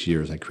probably 6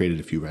 years, I created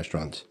a few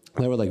restaurants.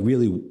 They were like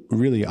really,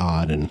 really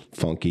odd and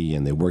funky,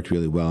 and they worked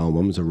really well.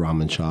 One was a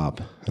ramen shop,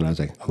 and I was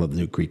like, I'd love to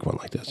do a Greek one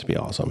like this. It'd be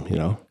awesome,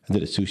 I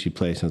did a sushi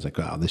place, and I was like,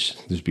 wow, this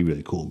would be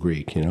really cool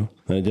Greek, And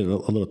I did a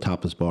little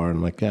tapas bar, and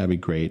I'm like, yeah, it'd be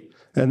great.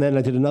 And then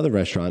I did another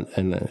restaurant,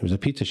 and it was a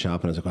pizza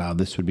shop, and I was like, wow,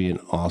 this would be an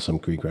awesome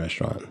Greek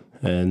restaurant.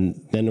 And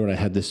then when I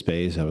had this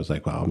space, I was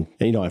like, wow.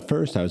 And, at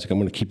first I was like, I'm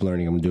going to keep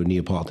learning. I'm going to do a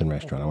Neapolitan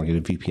restaurant. I want to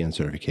get a VPN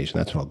certification.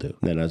 That's what I'll do.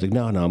 And then I was like,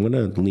 no, I'm going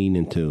to lean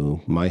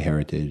into my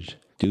heritage,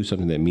 do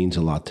something that means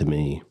a lot to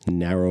me,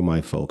 narrow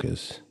my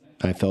focus.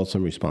 I felt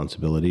some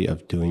responsibility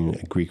of doing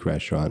a Greek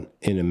restaurant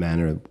in a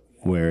manner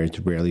where it's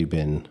rarely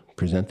been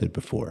presented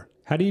before.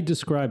 How do you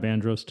describe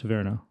Andros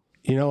Taverna?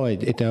 You know, I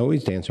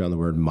always dance around the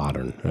word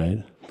modern,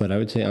 right? But I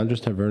would say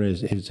Andros Taverna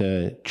is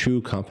a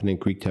true competent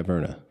Greek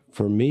taverna.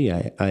 For me,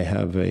 I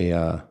have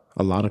a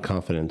lot of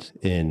confidence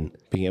in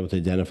being able to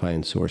identify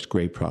and source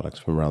great products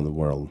from around the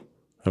world.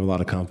 I have a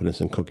lot of confidence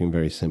in cooking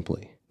very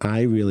simply.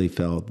 I really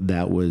felt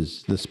that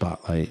was the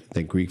spotlight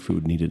that Greek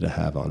food needed to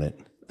have on it,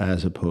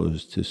 as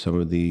opposed to some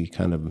of the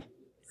kind of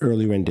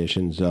early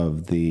renditions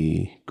of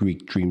the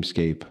Greek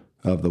dreamscape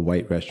of the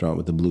white restaurant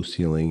with the blue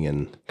ceiling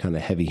and kind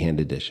of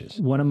heavy-handed dishes.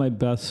 One of my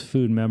best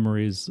food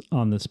memories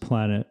on this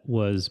planet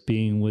was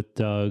being with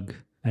Doug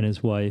and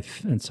his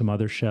wife and some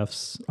other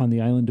chefs on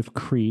the island of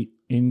Crete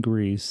in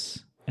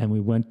Greece. And we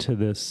went to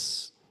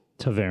this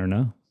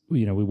taverna.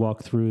 You know, we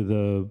walked through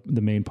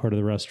the main part of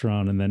the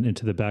restaurant and then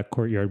into the back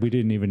courtyard. We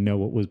didn't even know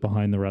what was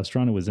behind the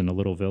restaurant. It was in a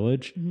little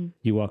village. Mm-hmm.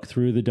 You walk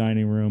through the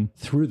dining room,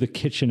 through the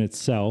kitchen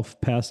itself,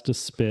 past a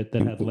spit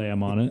that had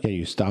lamb on it. Yeah,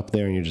 you stop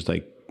there and you're just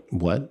like,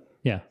 what?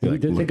 Yeah.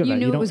 Like, think of you that.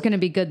 knew it was going to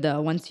be good,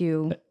 though, once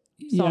you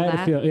saw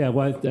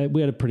that.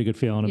 We had a pretty good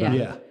feeling about it.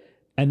 Yeah.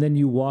 And then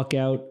you walk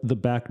out the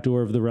back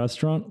door of the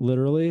restaurant,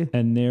 literally,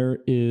 and there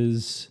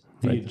is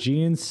the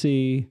Aegean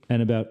Sea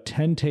and about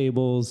 10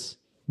 tables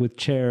with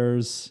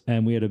chairs.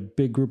 And we had a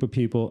big group of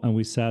people, and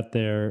we sat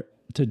there.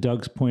 To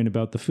Doug's point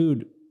about the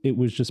food, it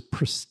was just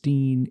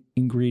pristine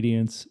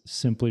ingredients,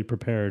 simply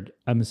prepared.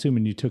 I'm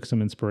assuming you took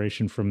some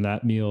inspiration from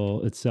that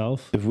meal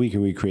itself. If we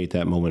can recreate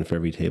that moment for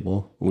every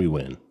table, we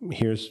win.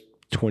 Here's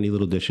 20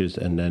 little dishes,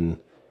 and then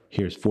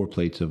here's 4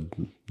 plates of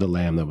the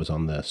lamb that was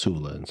on the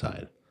souvla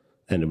inside.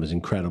 And it was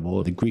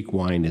incredible. The Greek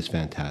wine is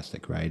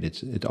fantastic, right?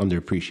 It's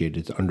underappreciated.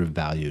 It's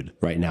undervalued.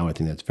 Right now, I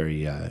think that's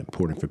very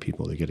important for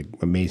people. They get an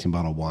amazing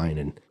bottle of wine.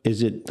 And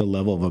is it the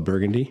level of a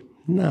Burgundy?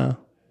 No.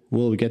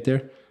 Will we get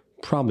there?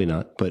 Probably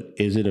not. But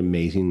is it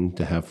amazing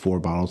to have 4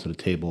 bottles at a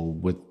table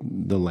with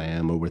the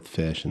lamb or with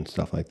fish and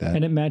stuff like that?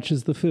 And it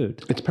matches the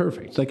food. It's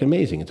perfect. It's like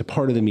amazing. It's a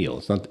part of the meal.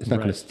 It's not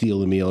going to steal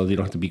the meal. You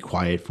don't have to be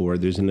quiet for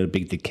it. There isn't a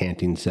big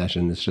decanting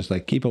session. It's just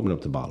like keep opening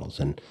up the bottles.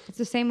 And it's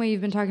the same way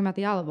you've been talking about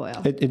the olive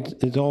oil.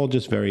 It's all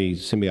just very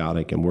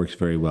symbiotic and works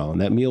very well.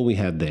 And that meal we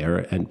had there,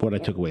 and what I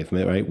took away from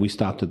it, right? We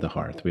stopped at the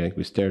hearth.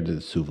 We stared at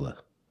the souvla.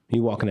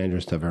 You walk in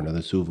Andros Taverna,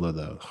 the souvla,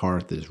 the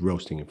hearth is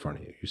roasting in front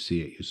of you. You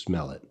see it. You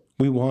smell it.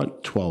 We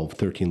want 12,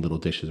 13 little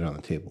dishes around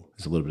the table.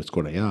 There's a little bit of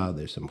scordaia,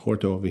 there's some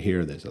horto over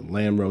here, there's a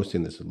lamb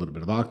roasting, there's a little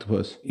bit of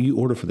octopus. You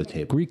order for the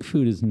table. Greek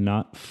food is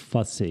not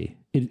fussy.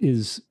 It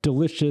is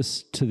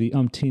delicious to the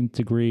umpteenth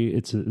degree.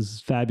 It's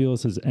as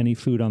fabulous as any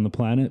food on the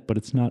planet, but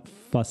it's not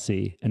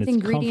fussy and it's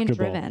ingredient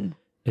comfortable. Driven.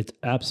 It's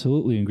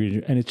absolutely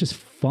ingredient, and it's just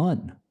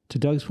fun. To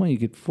Doug's point, you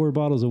get 4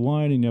 bottles of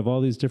wine and you have all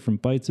these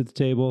different bites at the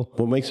table.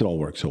 What makes it all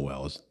work so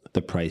well is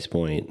the price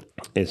point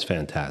is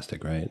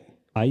fantastic, right?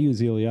 I use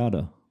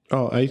ILIADA.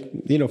 Oh,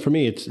 for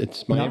me,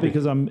 it's my not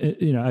because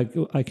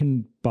I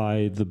can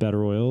buy the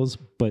better oils,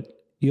 but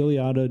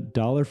ILIADA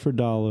 $1 for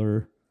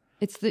 $1.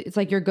 It's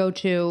like your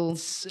go-to.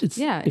 It's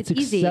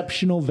easy.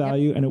 Exceptional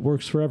value, and it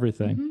works for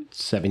everything. Mm-hmm.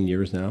 7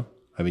 years now.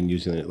 I've been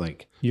using it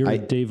like... You're a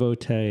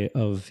devotee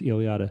of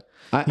ILIADA.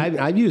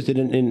 I've used it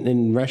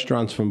in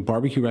restaurants, from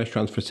barbecue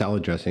restaurants for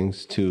salad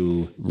dressings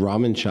to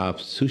ramen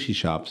shops, sushi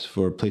shops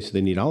for places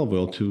that need olive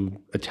oil, to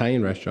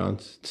Italian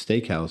restaurants,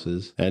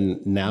 steakhouses.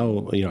 And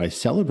now, I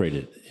celebrate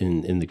it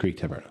in the Greek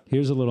taverna.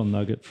 Here's a little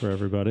nugget for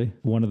everybody.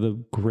 One of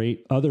the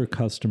great other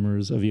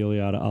customers of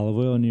ILIADA olive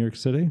oil in New York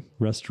City,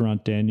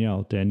 restaurant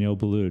Danielle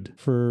Balud,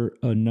 for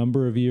a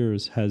number of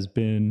years has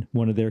been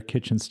one of their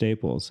kitchen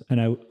staples. And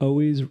I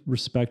always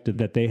respected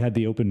that they had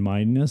the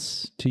open-mindedness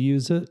to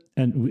use it.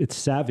 And it's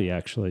savvy,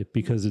 actually,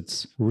 because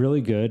it's really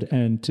good.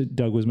 And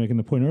Doug was making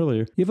the point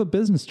earlier, you have a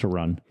business to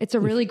run. It's a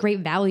really great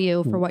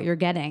value for what you're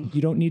getting.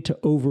 You don't need to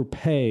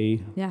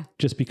overpay. Yeah.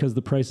 Just because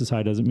the price is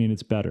high doesn't mean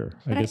it's better.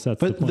 I guess that's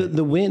the point. But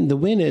the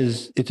win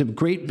is it's a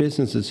great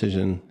business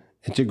decision.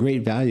 It's a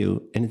great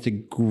value, and it's a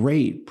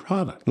great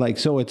product.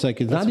 It's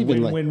not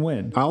even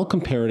win-win. I'll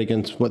compare it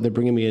against what they're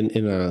bringing me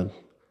in a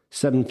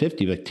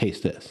 $7.50. Like,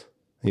 taste this.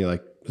 And you're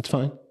like, it's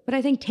fine. But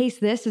I think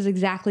taste this is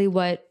exactly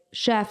what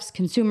chefs,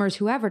 consumers,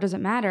 whoever,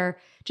 doesn't matter.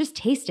 Just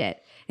taste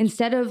it.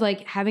 Instead of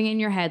having it in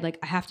your head,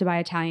 I have to buy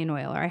Italian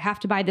oil or I have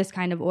to buy this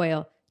kind of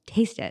oil.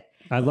 Taste it.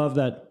 I love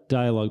that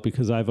dialogue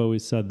because I've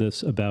always said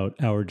this about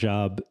our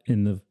job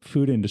in the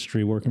food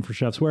industry, working for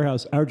Chef's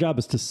Warehouse. Our job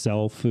is to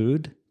sell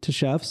food to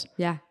chefs.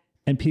 Yeah.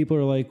 And people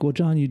are like, well,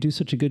 John, you do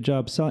such a good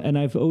job selling. And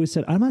I've always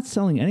said, I'm not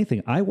selling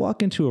anything. I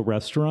walk into a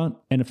restaurant,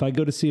 and if I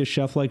go to see a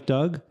chef like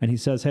Doug and he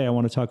says, hey, I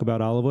want to talk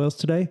about olive oils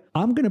today,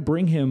 I'm going to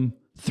bring him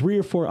 3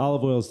 or 4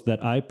 olive oils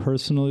that I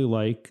personally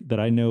like, that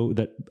I know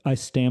that I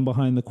stand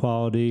behind the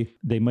quality.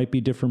 They might be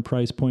different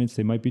price points.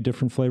 They might be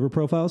different flavor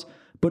profiles.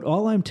 But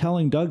all I'm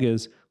telling Doug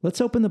is, Let's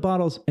open the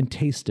bottles and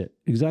taste it.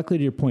 Exactly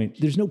to your point.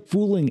 There's no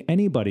fooling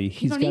anybody.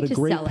 He's got a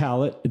great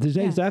palate.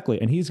 Exactly.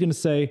 And he's going to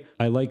say,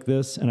 I like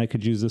this and I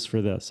could use this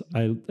for this.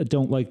 I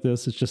don't like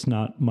this. It's just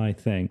not my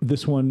thing.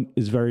 This one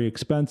is very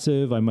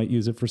expensive. I might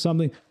use it for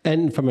something.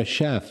 And from a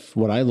chef,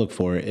 what I look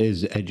for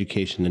is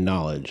education and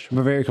knowledge.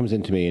 Bavaria comes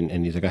into me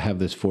and he's like, I have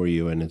this for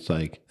you. And it's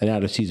like an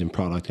out of season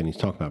product and he's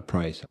talking about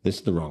price. This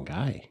is the wrong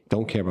guy.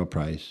 Don't care about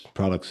price.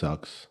 Product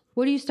sucks.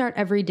 What do you start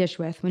every dish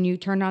with? When you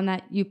turn on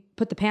that, you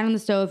put the pan on the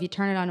stove, you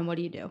turn it on, and what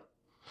do you do?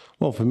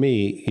 Well, for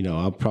me,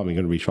 I'm probably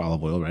going to reach for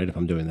olive oil, right, if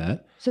I'm doing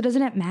that. So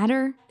doesn't it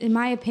matter? In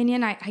my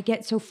opinion, I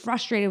get so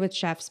frustrated with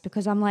chefs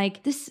because I'm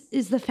like, this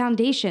is the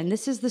foundation.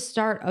 This is the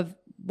start of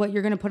what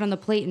you're going to put on the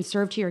plate and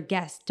serve to your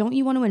guests. Don't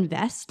you want to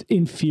invest?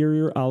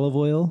 Inferior olive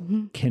oil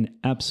can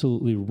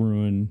absolutely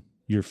ruin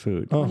your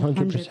food. Oh,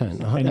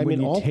 100%. And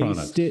when you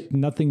taste it,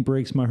 nothing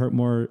breaks my heart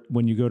more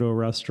when you go to a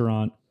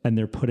restaurant and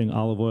they're putting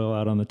olive oil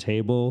out on the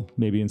table,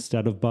 maybe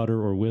instead of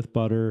butter or with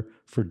butter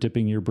for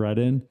dipping your bread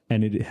in.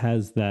 And it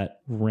has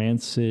that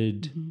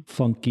rancid,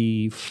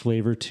 funky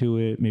flavor to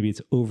it. Maybe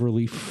it's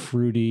overly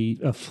fruity,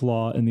 a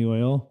flaw in the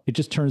oil. It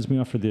just turns me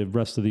off for the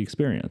rest of the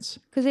experience.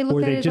 Because they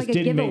look at it as like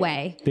a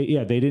giveaway. They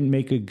didn't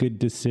make a good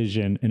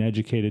decision, an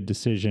educated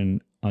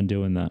decision on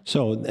doing that.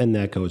 So, and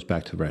that goes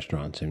back to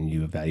restaurants and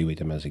you evaluate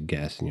them as a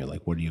guest and you're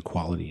like, what are your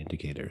quality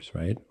indicators,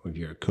 right? Or if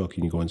you're a cook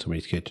and you go in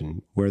somebody's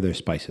kitchen, where are their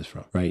spices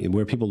from, right? And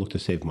where people look to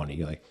save money,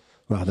 you're like,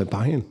 wow, they're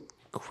buying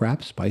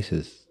crap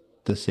spices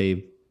to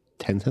save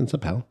 10 cents a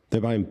pound. They're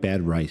buying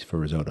bad rice for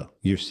risotto.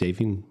 You're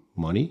saving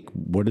money.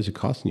 What is it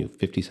costing you?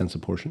 50 cents a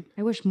portion?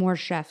 I wish more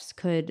chefs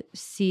could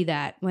see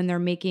that when they're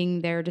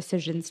making their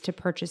decisions to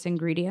purchase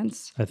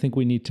ingredients. I think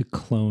we need to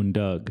clone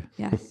Doug.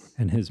 Yes.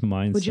 And his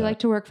mindset. Would you like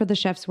to work for the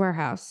Chef's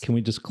Warehouse? Can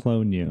we just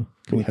clone you?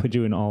 Can we put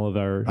you in all of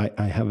our...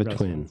 I have a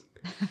twin.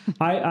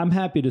 I'm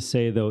happy to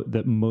say, though,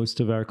 that most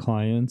of our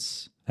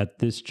clients at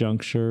this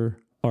juncture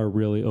are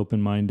really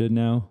open-minded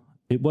now.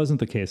 It wasn't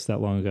the case that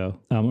long ago,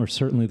 or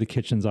certainly the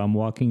kitchens I'm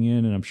walking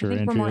in, and I'm sure I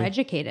think Andrea... we're more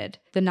educated.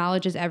 The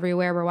knowledge is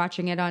everywhere. We're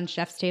watching it on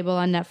Chef's Table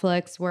on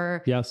Netflix,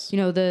 where yes,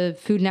 the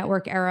Food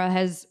Network era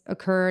has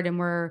occurred, and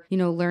we're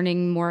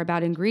learning more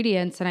about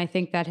ingredients. And I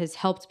think that has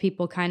helped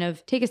people kind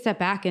of take a step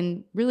back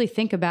and really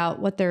think about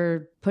what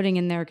they're putting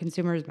in their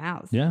consumers'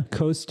 mouths. Yeah,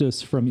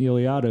 Costas from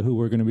ILIADA, who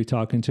we're going to be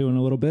talking to in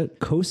a little bit.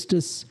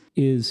 Costas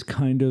is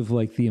kind of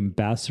like the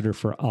ambassador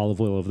for olive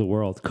oil of the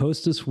world.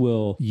 Costas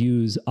will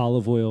use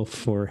olive oil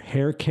for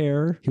hair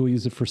care. He will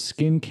use it for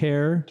skin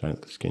care.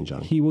 Skin,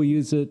 John. He will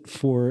use it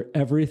for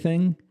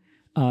everything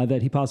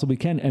that he possibly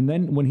can. And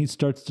then when he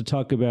starts to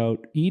talk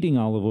about eating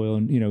olive oil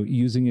and,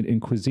 using it in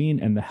cuisine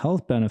and the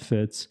health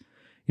benefits,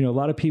 a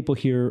lot of people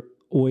hear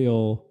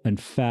oil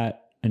and fat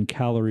and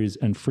calories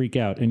and freak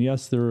out. And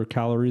yes, there are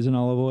calories in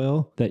olive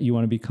oil that you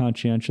want to be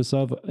conscientious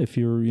of if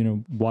you're,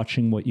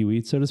 watching what you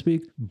eat, so to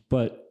speak.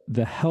 But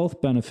the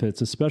health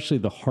benefits, especially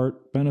the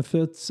heart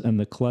benefits and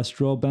the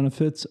cholesterol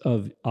benefits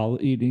of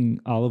eating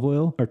olive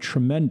oil are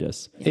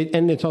tremendous.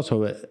 And it's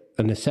also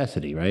a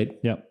necessity, right?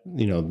 Yep.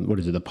 What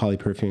is it? The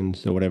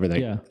polyperfumes or whatever.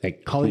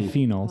 Like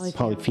polyphenols.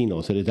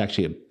 Polyphenols. It is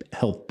actually a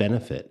health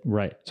benefit.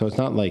 Right. So it's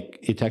not like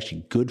it's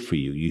actually good for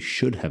you. You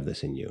should have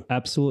this in you.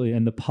 Absolutely.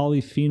 And the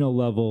polyphenol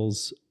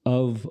levels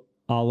of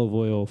olive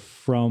oil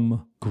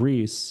from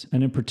Greece,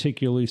 and in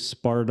particularly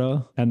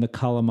Sparta and the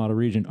Kalamata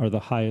region, are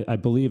I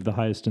believe the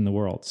highest in the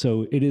world.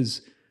 So it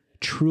is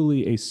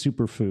truly a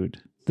superfood.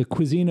 The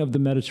cuisine of the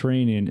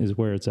Mediterranean is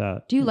where it's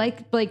at. Do you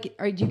do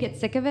you get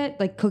sick of it?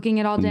 Like cooking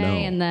it all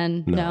day and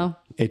then no?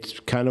 It's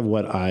kind of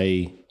what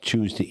I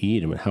choose to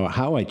eat and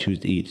how I choose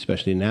to eat,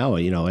 especially now.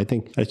 I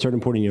think at a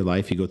certain point in your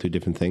life, you go through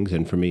different things.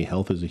 And for me,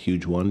 health is a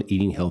huge one.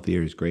 Eating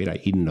healthier is great. I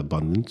eat in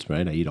abundance,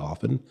 right? I eat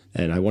often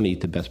and I want to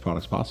eat the best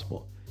products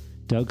possible.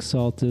 Doug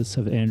Psaltis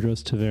of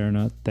Andros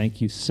Taverna,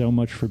 thank you so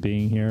much for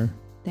being here.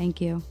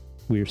 Thank you.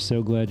 We are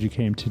so glad you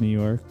came to New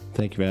York.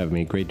 Thank you for having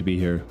me. Great to be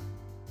here.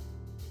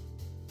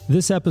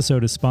 This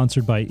episode is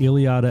sponsored by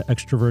ILIADA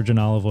Extra Virgin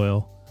Olive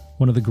Oil,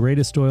 one of the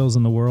greatest oils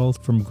in the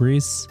world from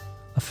Greece,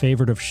 a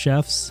favorite of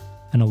chefs,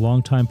 and a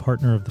longtime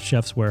partner of the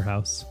Chef's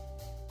Warehouse.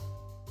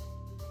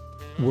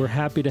 We're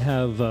happy to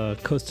have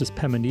Kostas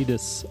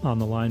Pemanidis on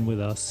the line with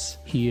us.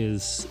 He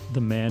is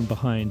the man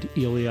behind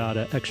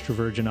ILIADA Extra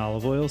Virgin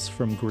Olive Oils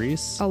from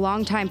Greece. A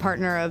longtime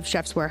partner of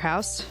Chef's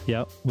Warehouse.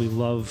 Yep, we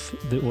love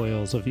the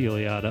oils of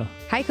ILIADA.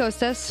 Hi,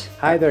 Kostas.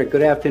 Hi there.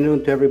 Good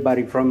afternoon to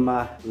everybody from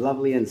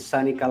lovely and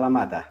sunny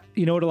Kalamata.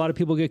 You know what a lot of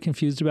people get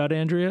confused about,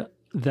 Andrea?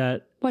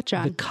 What,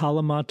 John? The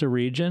Kalamata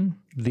region,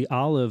 the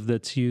olive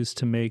that's used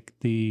to make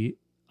the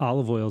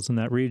olive oils in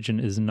that region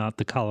is not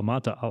the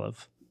Kalamata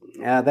olive.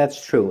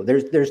 That's true.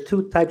 There's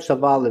two types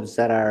of olives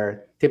that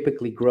are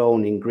typically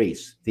grown in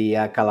Greece. The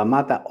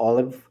Kalamata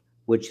olive,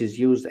 which is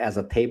used as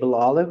a table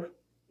olive.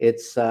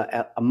 It's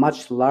a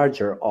much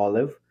larger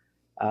olive,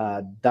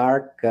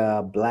 dark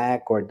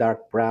black or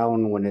dark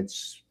brown when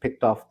it's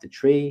picked off the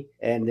tree,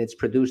 and it's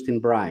produced in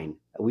brine.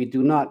 We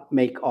do not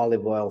make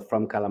olive oil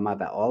from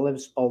Kalamata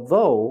olives,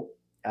 although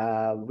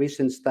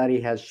Recent study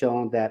has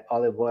shown that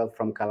olive oil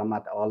from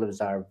Kalamata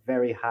olives are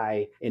very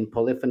high in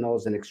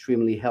polyphenols and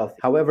extremely healthy.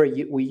 However,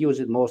 we use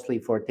it mostly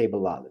for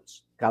table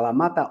olives.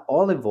 Kalamata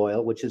olive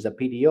oil, which is a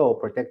PDO,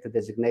 protected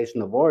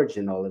designation of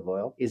origin olive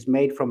oil, is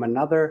made from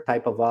another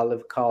type of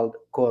olive called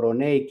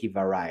Koroneiki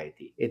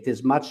variety. It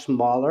is much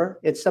smaller.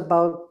 It's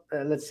about,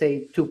 let's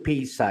say, 2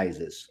 pea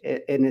sizes,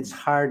 and it's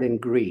hard and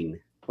green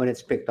when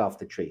it's picked off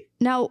the tree.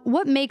 Now,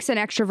 what makes an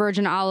extra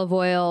virgin olive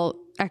oil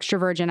extra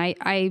virgin?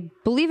 I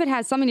believe it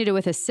has something to do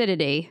with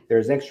acidity.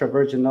 There's extra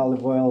virgin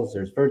olive oils,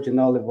 there's virgin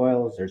olive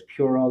oils, there's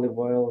pure olive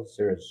oils,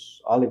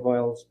 there's olive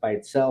oils by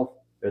itself,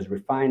 there's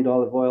refined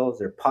olive oils,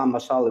 there's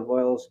palmous olive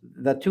oils.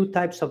 The 2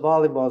 types of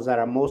olive oils that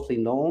are mostly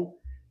known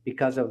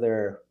because of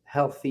their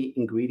healthy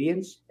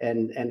ingredients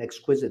and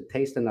exquisite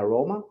taste and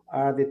aroma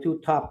are the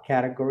 2 top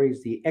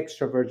categories, the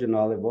extra virgin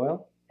olive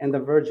oil and the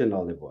virgin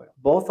olive oil.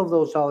 Both of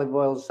those olive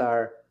oils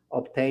are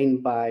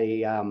obtained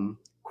by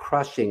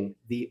crushing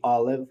the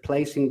olive,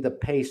 placing the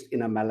paste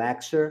in a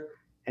malaxer,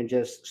 and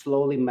just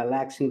slowly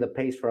malaxing the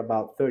paste for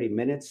about 30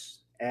 minutes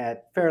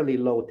at fairly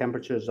low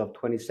temperatures of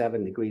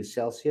 27 degrees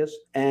Celsius,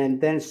 and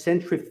then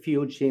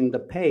centrifuging the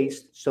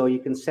paste so you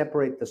can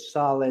separate the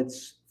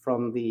solids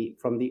from the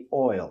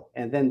oil.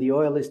 And then the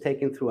oil is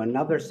taken through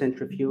another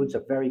centrifuge, a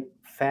very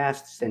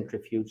fast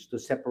centrifuge, to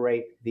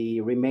separate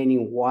the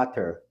remaining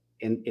water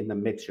in the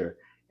mixture.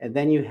 And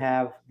then you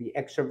have the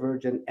extra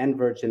virgin and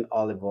virgin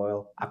olive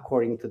oil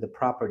according to the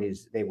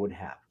properties they would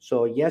have.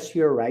 So yes,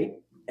 you're right.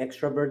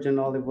 Extra virgin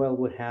olive oil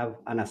would have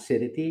an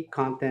acidity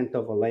content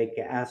of oleic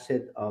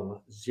acid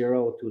of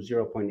 0 to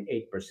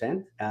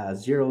 0.8%,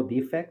 0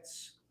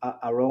 defects,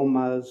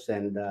 aromas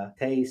and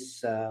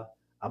tastes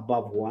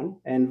above 1.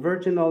 And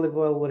virgin olive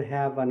oil would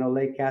have an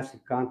oleic acid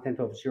content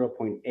of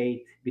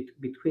 0.8,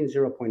 between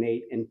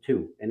 0.8 and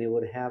 2. And it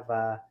would have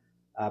a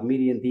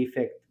median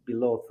defect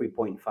below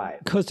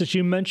 3.5. Kostas,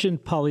 you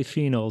mentioned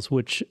polyphenols,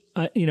 which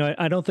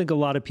I don't think a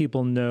lot of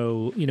people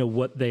know,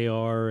 what they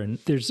are, and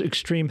there's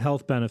extreme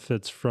health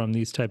benefits from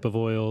these type of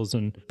oils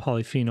and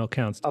polyphenol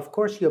counts. Of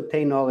course, you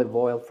obtain olive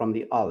oil from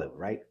the olive,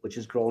 right, which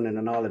is grown in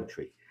an olive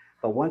tree.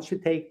 But once you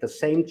take the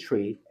same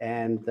tree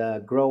and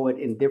grow it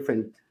in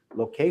different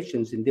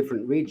locations, in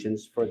different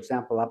regions, for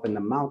example, up in the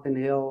mountain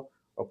hill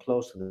or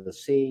close to the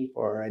sea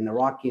or in a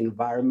rocky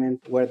environment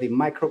where the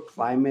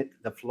microclimate,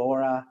 the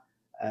flora,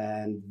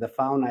 and the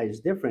fauna is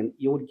different,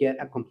 you would get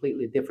a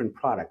completely different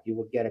product. You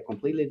would get a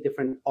completely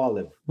different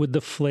olive. Would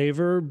the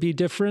flavor be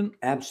different?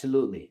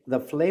 Absolutely.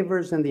 The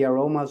flavors and the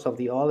aromas of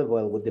the olive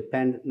oil would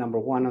depend, number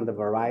 1, on the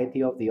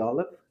variety of the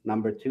olive.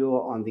 Number 2,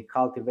 on the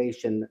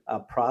cultivation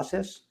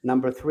process.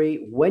 Number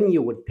 3, when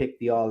you would pick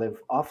the olive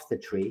off the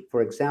tree.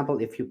 For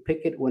example, if you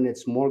pick it when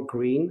it's more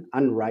green,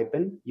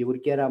 unripened, you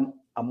would get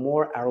a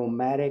more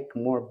aromatic,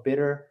 more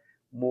bitter,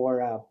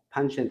 more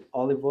pungent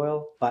olive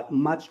oil, but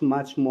much,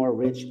 much more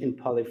rich in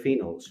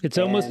polyphenols. It's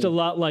almost a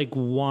lot like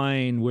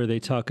wine, where they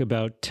talk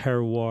about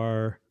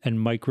terroir and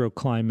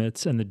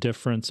microclimates and the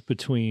difference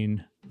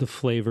between the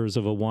flavors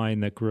of a wine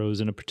that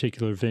grows in a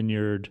particular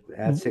vineyard.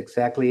 That's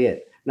exactly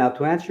it. Now,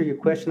 to answer your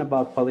question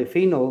about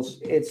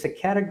polyphenols, it's a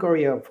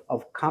category of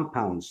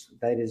compounds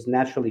that is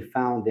naturally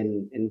found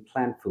in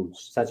plant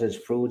foods, such as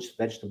fruits,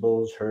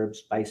 vegetables, herbs,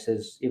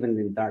 spices, even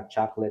in dark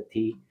chocolate,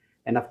 tea,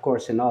 and of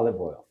course in olive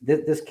oil.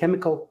 This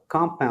chemical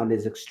compound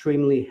is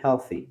extremely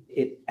healthy.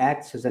 It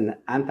acts as an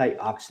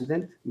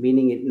antioxidant,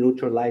 meaning it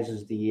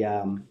neutralizes the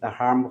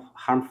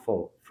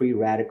harmful free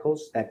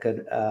radicals that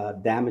could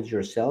damage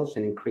your cells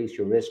and increase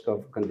your risk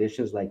of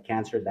conditions like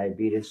cancer,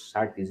 diabetes,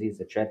 heart disease,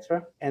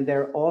 etc. And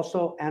they're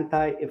also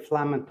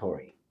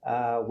anti-inflammatory,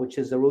 which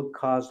is the root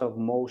cause of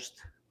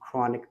most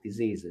chronic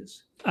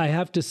diseases. I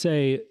have to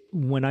say,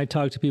 when I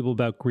talk to people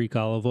about Greek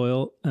olive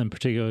oil, and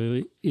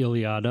particularly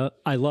ILIADA,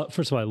 I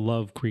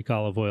love Greek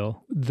olive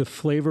oil. The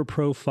flavor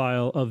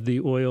profile of the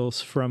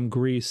oils from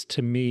Greece,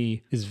 to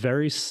me, is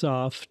very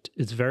soft,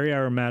 it's very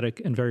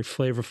aromatic and very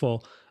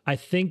flavorful. I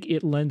think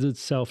it lends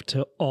itself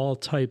to all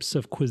types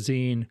of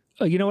cuisine.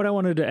 You know what I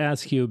wanted to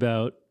ask you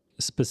about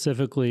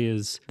specifically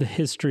is the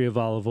history of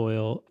olive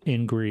oil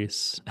in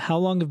Greece. How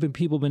long have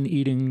people been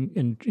eating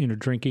and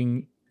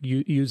drinking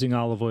using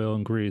olive oil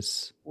in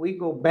Greece? We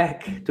go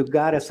back to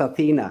goddess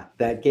Athena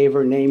that gave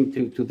her name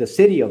to the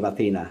city of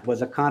Athena. It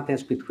was a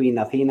contest between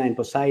Athena and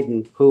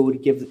Poseidon who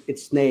would give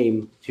its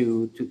name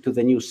to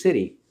the new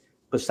city.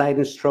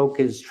 Poseidon stroked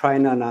his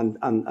trident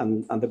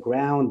on the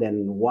ground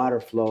and water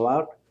flow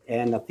out,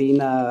 and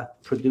Athena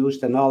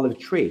produced an olive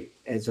tree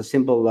as a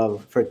symbol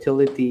of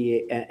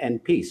fertility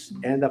and peace.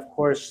 And of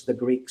course, the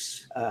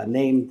Greeks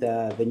named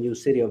the new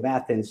city of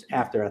Athens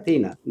after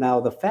Athena. Now,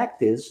 the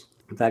fact is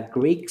that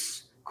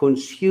Greeks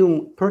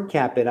consume per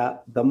capita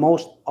the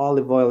most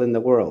olive oil in the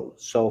world.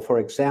 So, for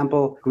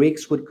example,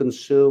 Greeks would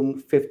consume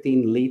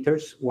 15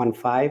 liters,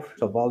 1/5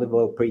 of olive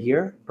oil per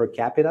year per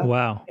capita.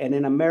 Wow. And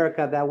in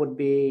America, that would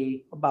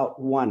be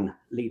about 1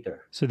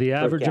 liter. So the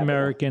average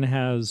American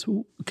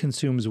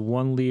consumes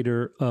 1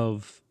 liter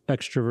of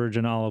extra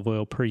virgin olive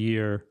oil per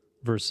year,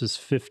 versus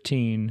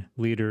 15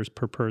 liters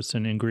per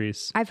person in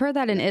Greece. I've heard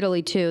that in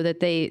Italy too, that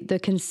the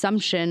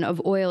consumption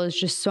of oil is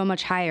just so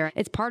much higher.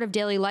 It's part of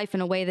daily life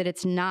in a way that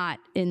it's not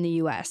in the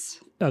US.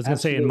 I was going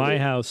to say, in my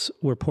Absolutely. house,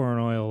 we're pouring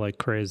oil like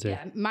crazy.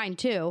 Yeah, mine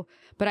too.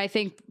 But I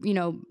think,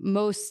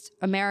 most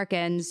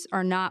Americans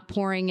are not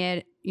pouring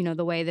it,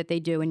 the way that they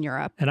do in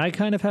Europe. And I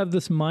kind of have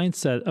this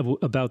mindset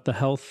about the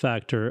health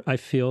factor. I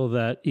feel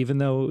that even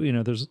though,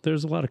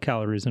 there's a lot of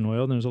calories in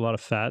oil and there's a lot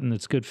of fat, and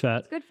it's good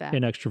fat,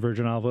 in extra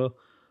virgin olive oil,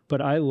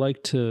 but I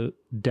like to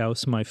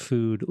douse my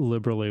food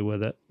liberally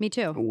with it. Me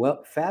too.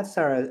 Well, fats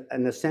are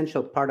an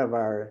essential part of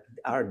our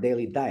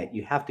daily diet.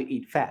 You have to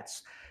eat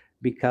fats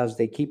because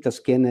they keep the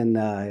skin and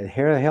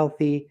hair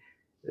healthy.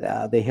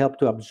 They help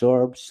to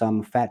absorb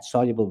some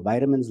fat-soluble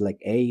vitamins like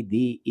A,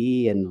 D,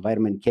 E, and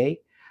vitamin K.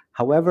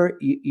 However,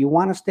 you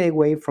want to stay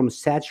away from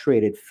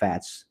saturated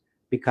fats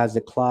because they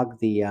clog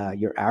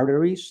your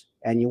arteries,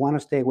 and you want to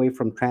stay away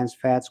from trans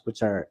fats,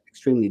 which are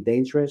extremely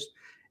dangerous.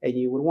 And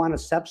you would want to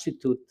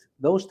substitute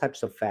those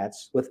types of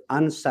fats with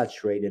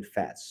unsaturated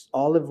fats.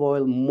 Olive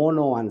oil,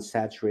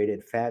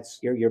 monounsaturated fats,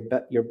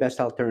 your best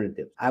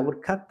alternative. I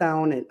would cut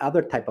down in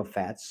other type of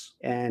fats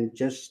and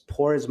just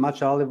pour as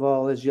much olive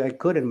oil as I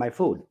could in my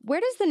food.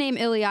 Where does the name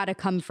Iliada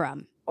come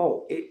from?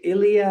 Oh,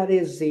 Iliad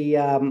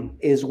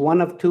is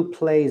one of two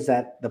plays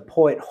that the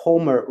poet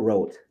Homer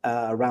wrote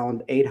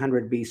around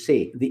 800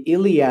 BC. The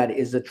Iliad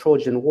is the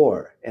Trojan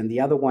War, and the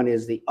other one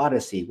is the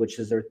Odyssey, which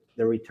is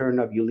the return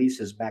of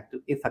Ulysses back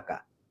to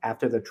Ithaca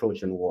after the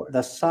Trojan War.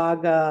 The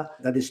saga,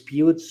 the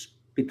disputes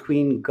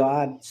between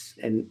gods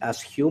and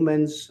us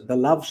humans, the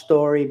love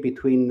story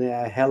between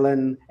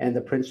Helen and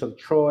the Prince of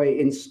Troy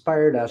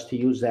inspired us to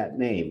use that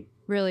name.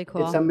 Really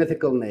cool. It's a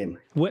mythical name.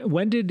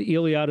 When did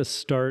ILIADA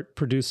start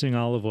producing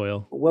olive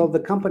oil? Well, the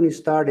company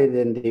started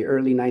in the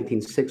early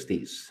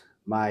 1960s.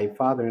 My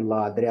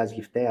father-in-law, Andreas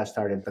Giftea,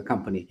 started the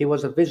company. He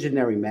was a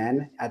visionary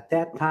man. At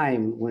that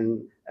time,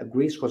 when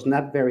Greece was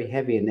not very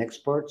heavy in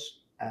exports,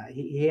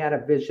 he had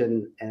a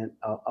vision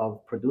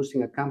of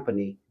producing a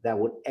company that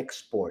would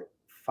export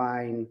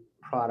fine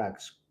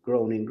products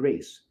grown in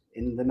Greece.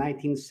 In the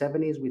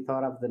 1970s, we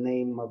thought of the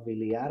name of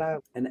ILIADA,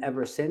 and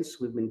ever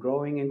since, we've been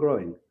growing and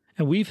growing.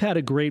 And we've had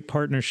a great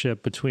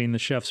partnership between the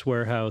Chef's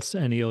Warehouse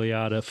and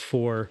ILIADA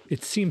for,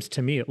 it seems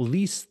to me, at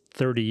least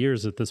 30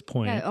 years at this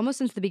point. Yeah, almost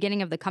since the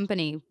beginning of the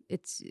company.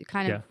 It's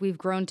kind of, we've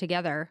grown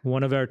together.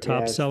 One of our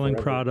top selling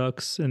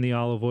products in the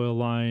olive oil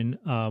line.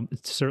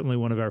 It's certainly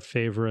one of our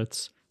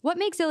favorites. What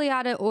makes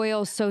ILIADA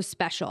oil so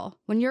special?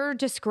 When you're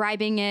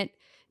describing it,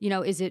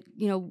 is it,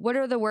 what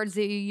are the words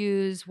that you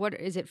use? What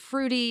is it,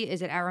 fruity?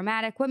 Is it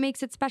aromatic? What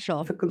makes it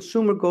special? If a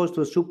consumer goes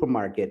to a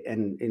supermarket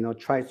and,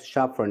 tries to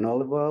shop for an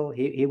olive oil,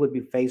 he would be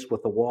faced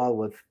with a wall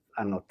with,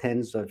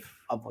 tens of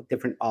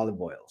different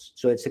olive oils.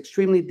 So it's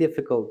extremely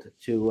difficult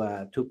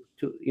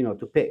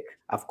to pick.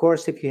 Of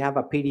course, if you have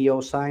a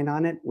PDO sign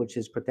on it, which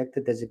is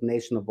protected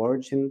designation of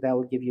origin, that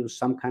will give you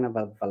some kind of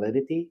a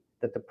validity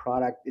that the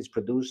product is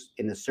produced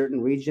in a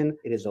certain region.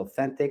 It is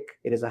authentic,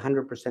 it is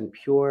 100%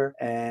 pure,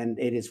 and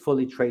it is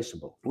fully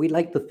traceable. We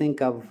like to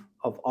think of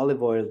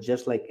olive oil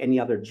just like any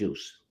other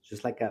juice,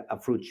 just like a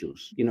fruit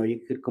juice. You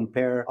could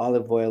compare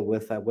olive oil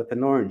with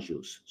an orange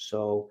juice.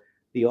 So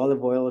the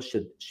olive oil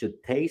should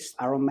taste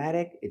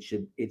aromatic. It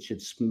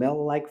should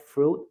smell like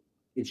fruit.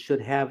 It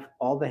should have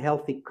all the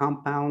healthy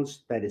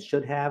compounds that it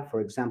should have.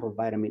 For example,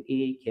 vitamin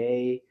E,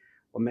 K,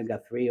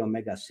 omega-3,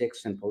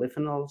 omega-6, and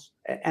polyphenols,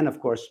 and of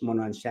course,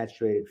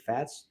 monounsaturated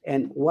fats.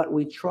 And what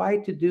we try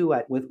to do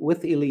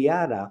with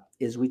ILIADA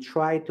is we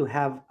try to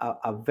have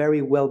a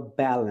very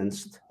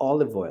well-balanced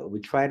olive oil.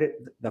 We try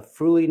the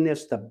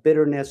fruitiness, the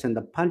bitterness, and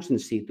the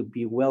pungency to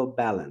be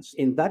well-balanced.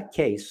 In that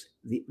case,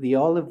 the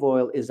olive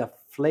oil is a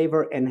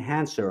flavor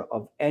enhancer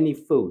of any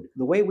food.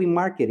 The way we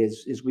market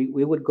is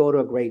we would go to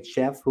a great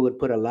chef who would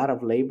put a lot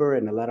of labor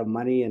and a lot of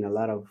money and a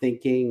lot of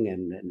thinking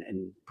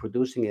and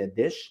producing a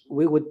dish.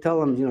 We would tell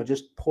them,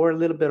 just pour a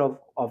little bit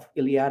of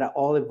ILIADA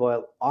olive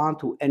oil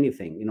onto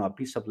anything, a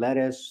piece of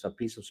lettuce, a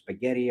piece of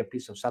spaghetti, a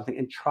piece of something,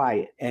 and try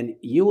it. And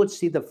you would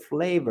see the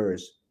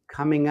flavors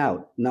coming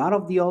out, not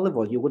of the olive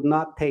oil. You would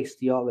not taste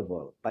the olive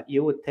oil, but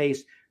you would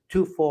taste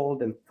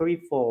twofold and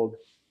threefold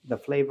the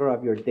flavor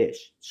of your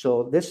dish.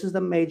 So this is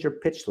the major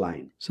pitch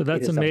line. So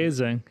that's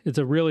amazing. It's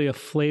really a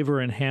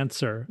flavor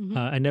enhancer. Mm-hmm.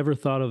 I never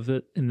thought of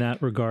it in that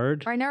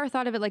regard. Or I never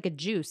thought of it like a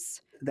juice.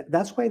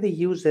 That's why they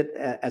use it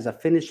as a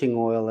finishing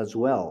oil as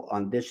well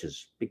on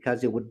dishes,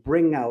 because it would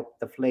bring out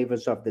the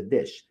flavors of the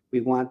dish.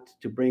 We want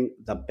to bring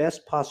the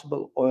best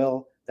possible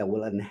oil that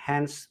will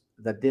enhance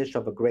the dish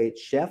of a great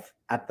chef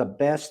at the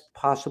best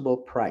possible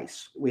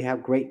price. We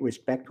have great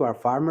respect to our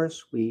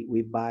farmers.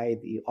 We buy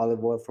the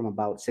olive oil from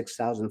about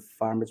 6,000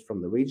 farmers from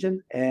the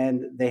region,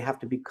 and they have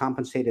to be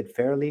compensated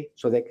fairly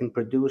so they can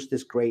produce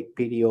this great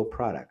PDO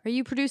product. Are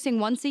you producing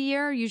once a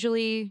year,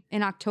 usually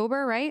in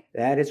October, right?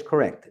 That is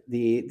correct.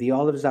 The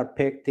olives are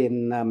picked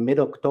in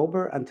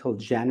mid-October until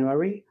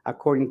January,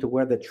 according to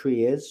where the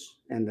tree is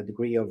and the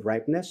degree of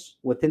ripeness.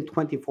 Within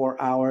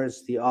 24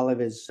 hours, the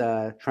olive is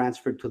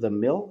transferred to the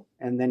mill,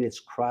 and then it's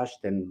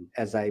crushed. And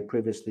as I previously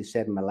previously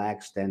said,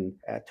 malaxed and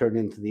turned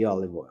into the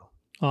olive oil.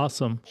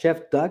 Awesome.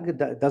 Chef Doug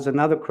does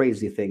another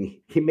crazy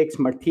thing. He makes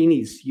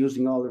martinis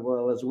using olive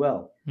oil as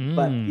well.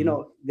 But,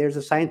 there's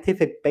a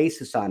scientific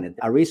basis on it.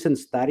 A recent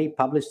study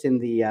published in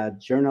the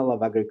Journal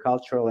of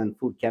Agricultural and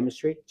Food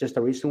Chemistry, just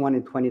a recent one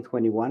in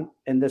 2021.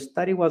 And the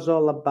study was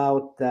all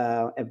about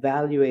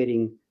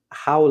evaluating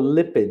how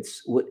lipids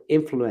would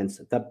influence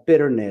the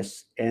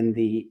bitterness and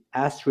the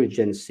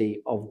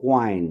astringency of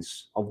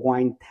wines, of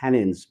wine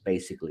tannins,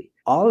 basically.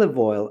 Olive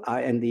oil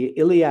and the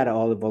ILIADA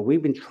olive oil,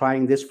 we've been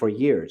trying this for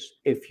years.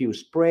 If you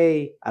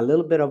spray a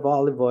little bit of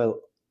olive oil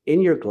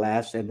in your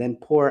glass and then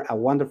pour a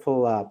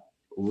wonderful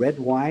red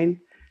wine,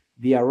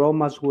 the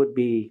aromas would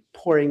be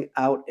pouring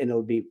out and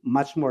it'll be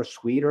much more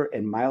sweeter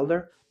and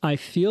milder. I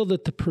feel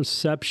that the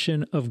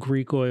perception of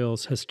Greek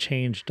oils has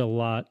changed a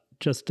lot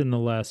just in the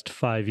last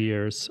 5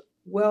 years.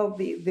 Well,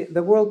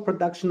 the world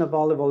production of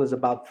olive oil is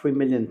about 3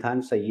 million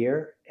tons a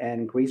year,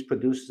 and Greece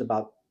produces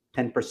about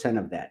 10%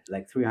 of that,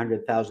 like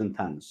 300,000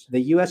 tons. The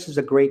U.S. is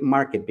a great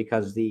market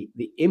because the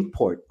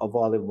import of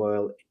olive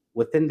oil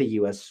within the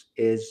U.S.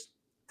 is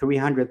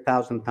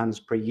 300,000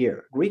 tons per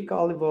year. Greek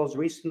olive oils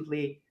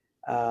recently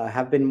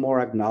have been more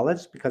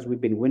acknowledged because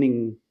we've been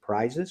winning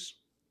prizes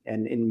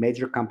and in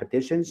major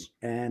competitions.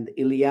 And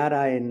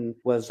ILIADA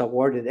was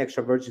awarded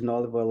Extra Virgin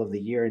Olive Oil of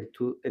the Year in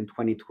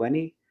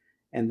 2020.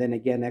 And then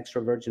again,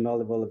 Extra Virgin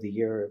Olive Oil of the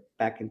Year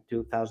back in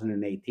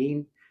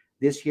 2018.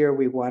 This year,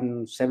 we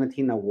won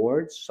 17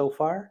 awards so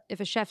far.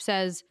 If a chef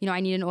says, I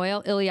need an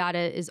oil,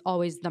 ILIADA is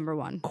always number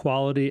one.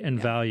 Quality and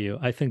value.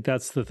 I think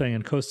that's the thing.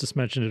 And Kostas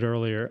mentioned it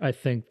earlier. I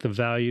think the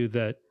value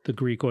that the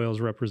Greek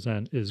oils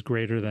represent is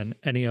greater than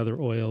any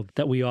other oil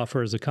that we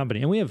offer as a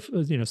company. And we have,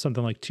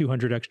 something like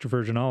 200 extra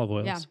virgin olive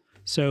oils. Yeah.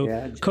 So,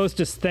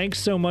 Kostas, thanks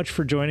so much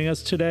for joining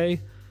us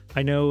today.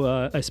 I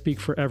know I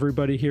speak for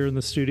everybody here in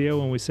the studio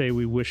when we say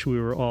we wish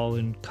we were all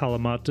in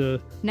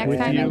Kalamata. Next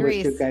time in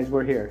Greece. I wish you guys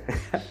were here.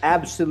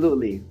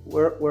 Absolutely.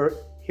 We're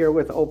here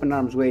with open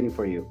arms waiting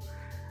for you.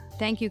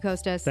 Thank you,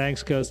 Kostas.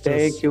 Thanks, Kostas.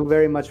 Thank you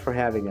very much for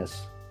having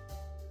us.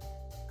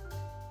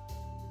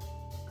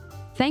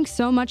 Thanks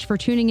so much for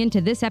tuning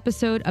into this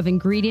episode of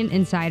Ingredient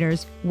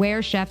Insiders,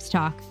 where chefs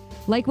talk.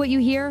 Like what you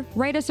hear?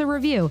 Write us a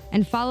review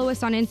and follow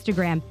us on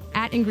Instagram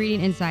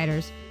 @Ingredient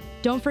Insiders.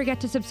 Don't forget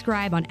to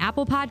subscribe on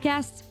Apple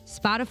Podcasts,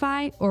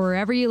 Spotify, or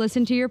wherever you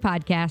listen to your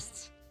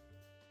podcasts.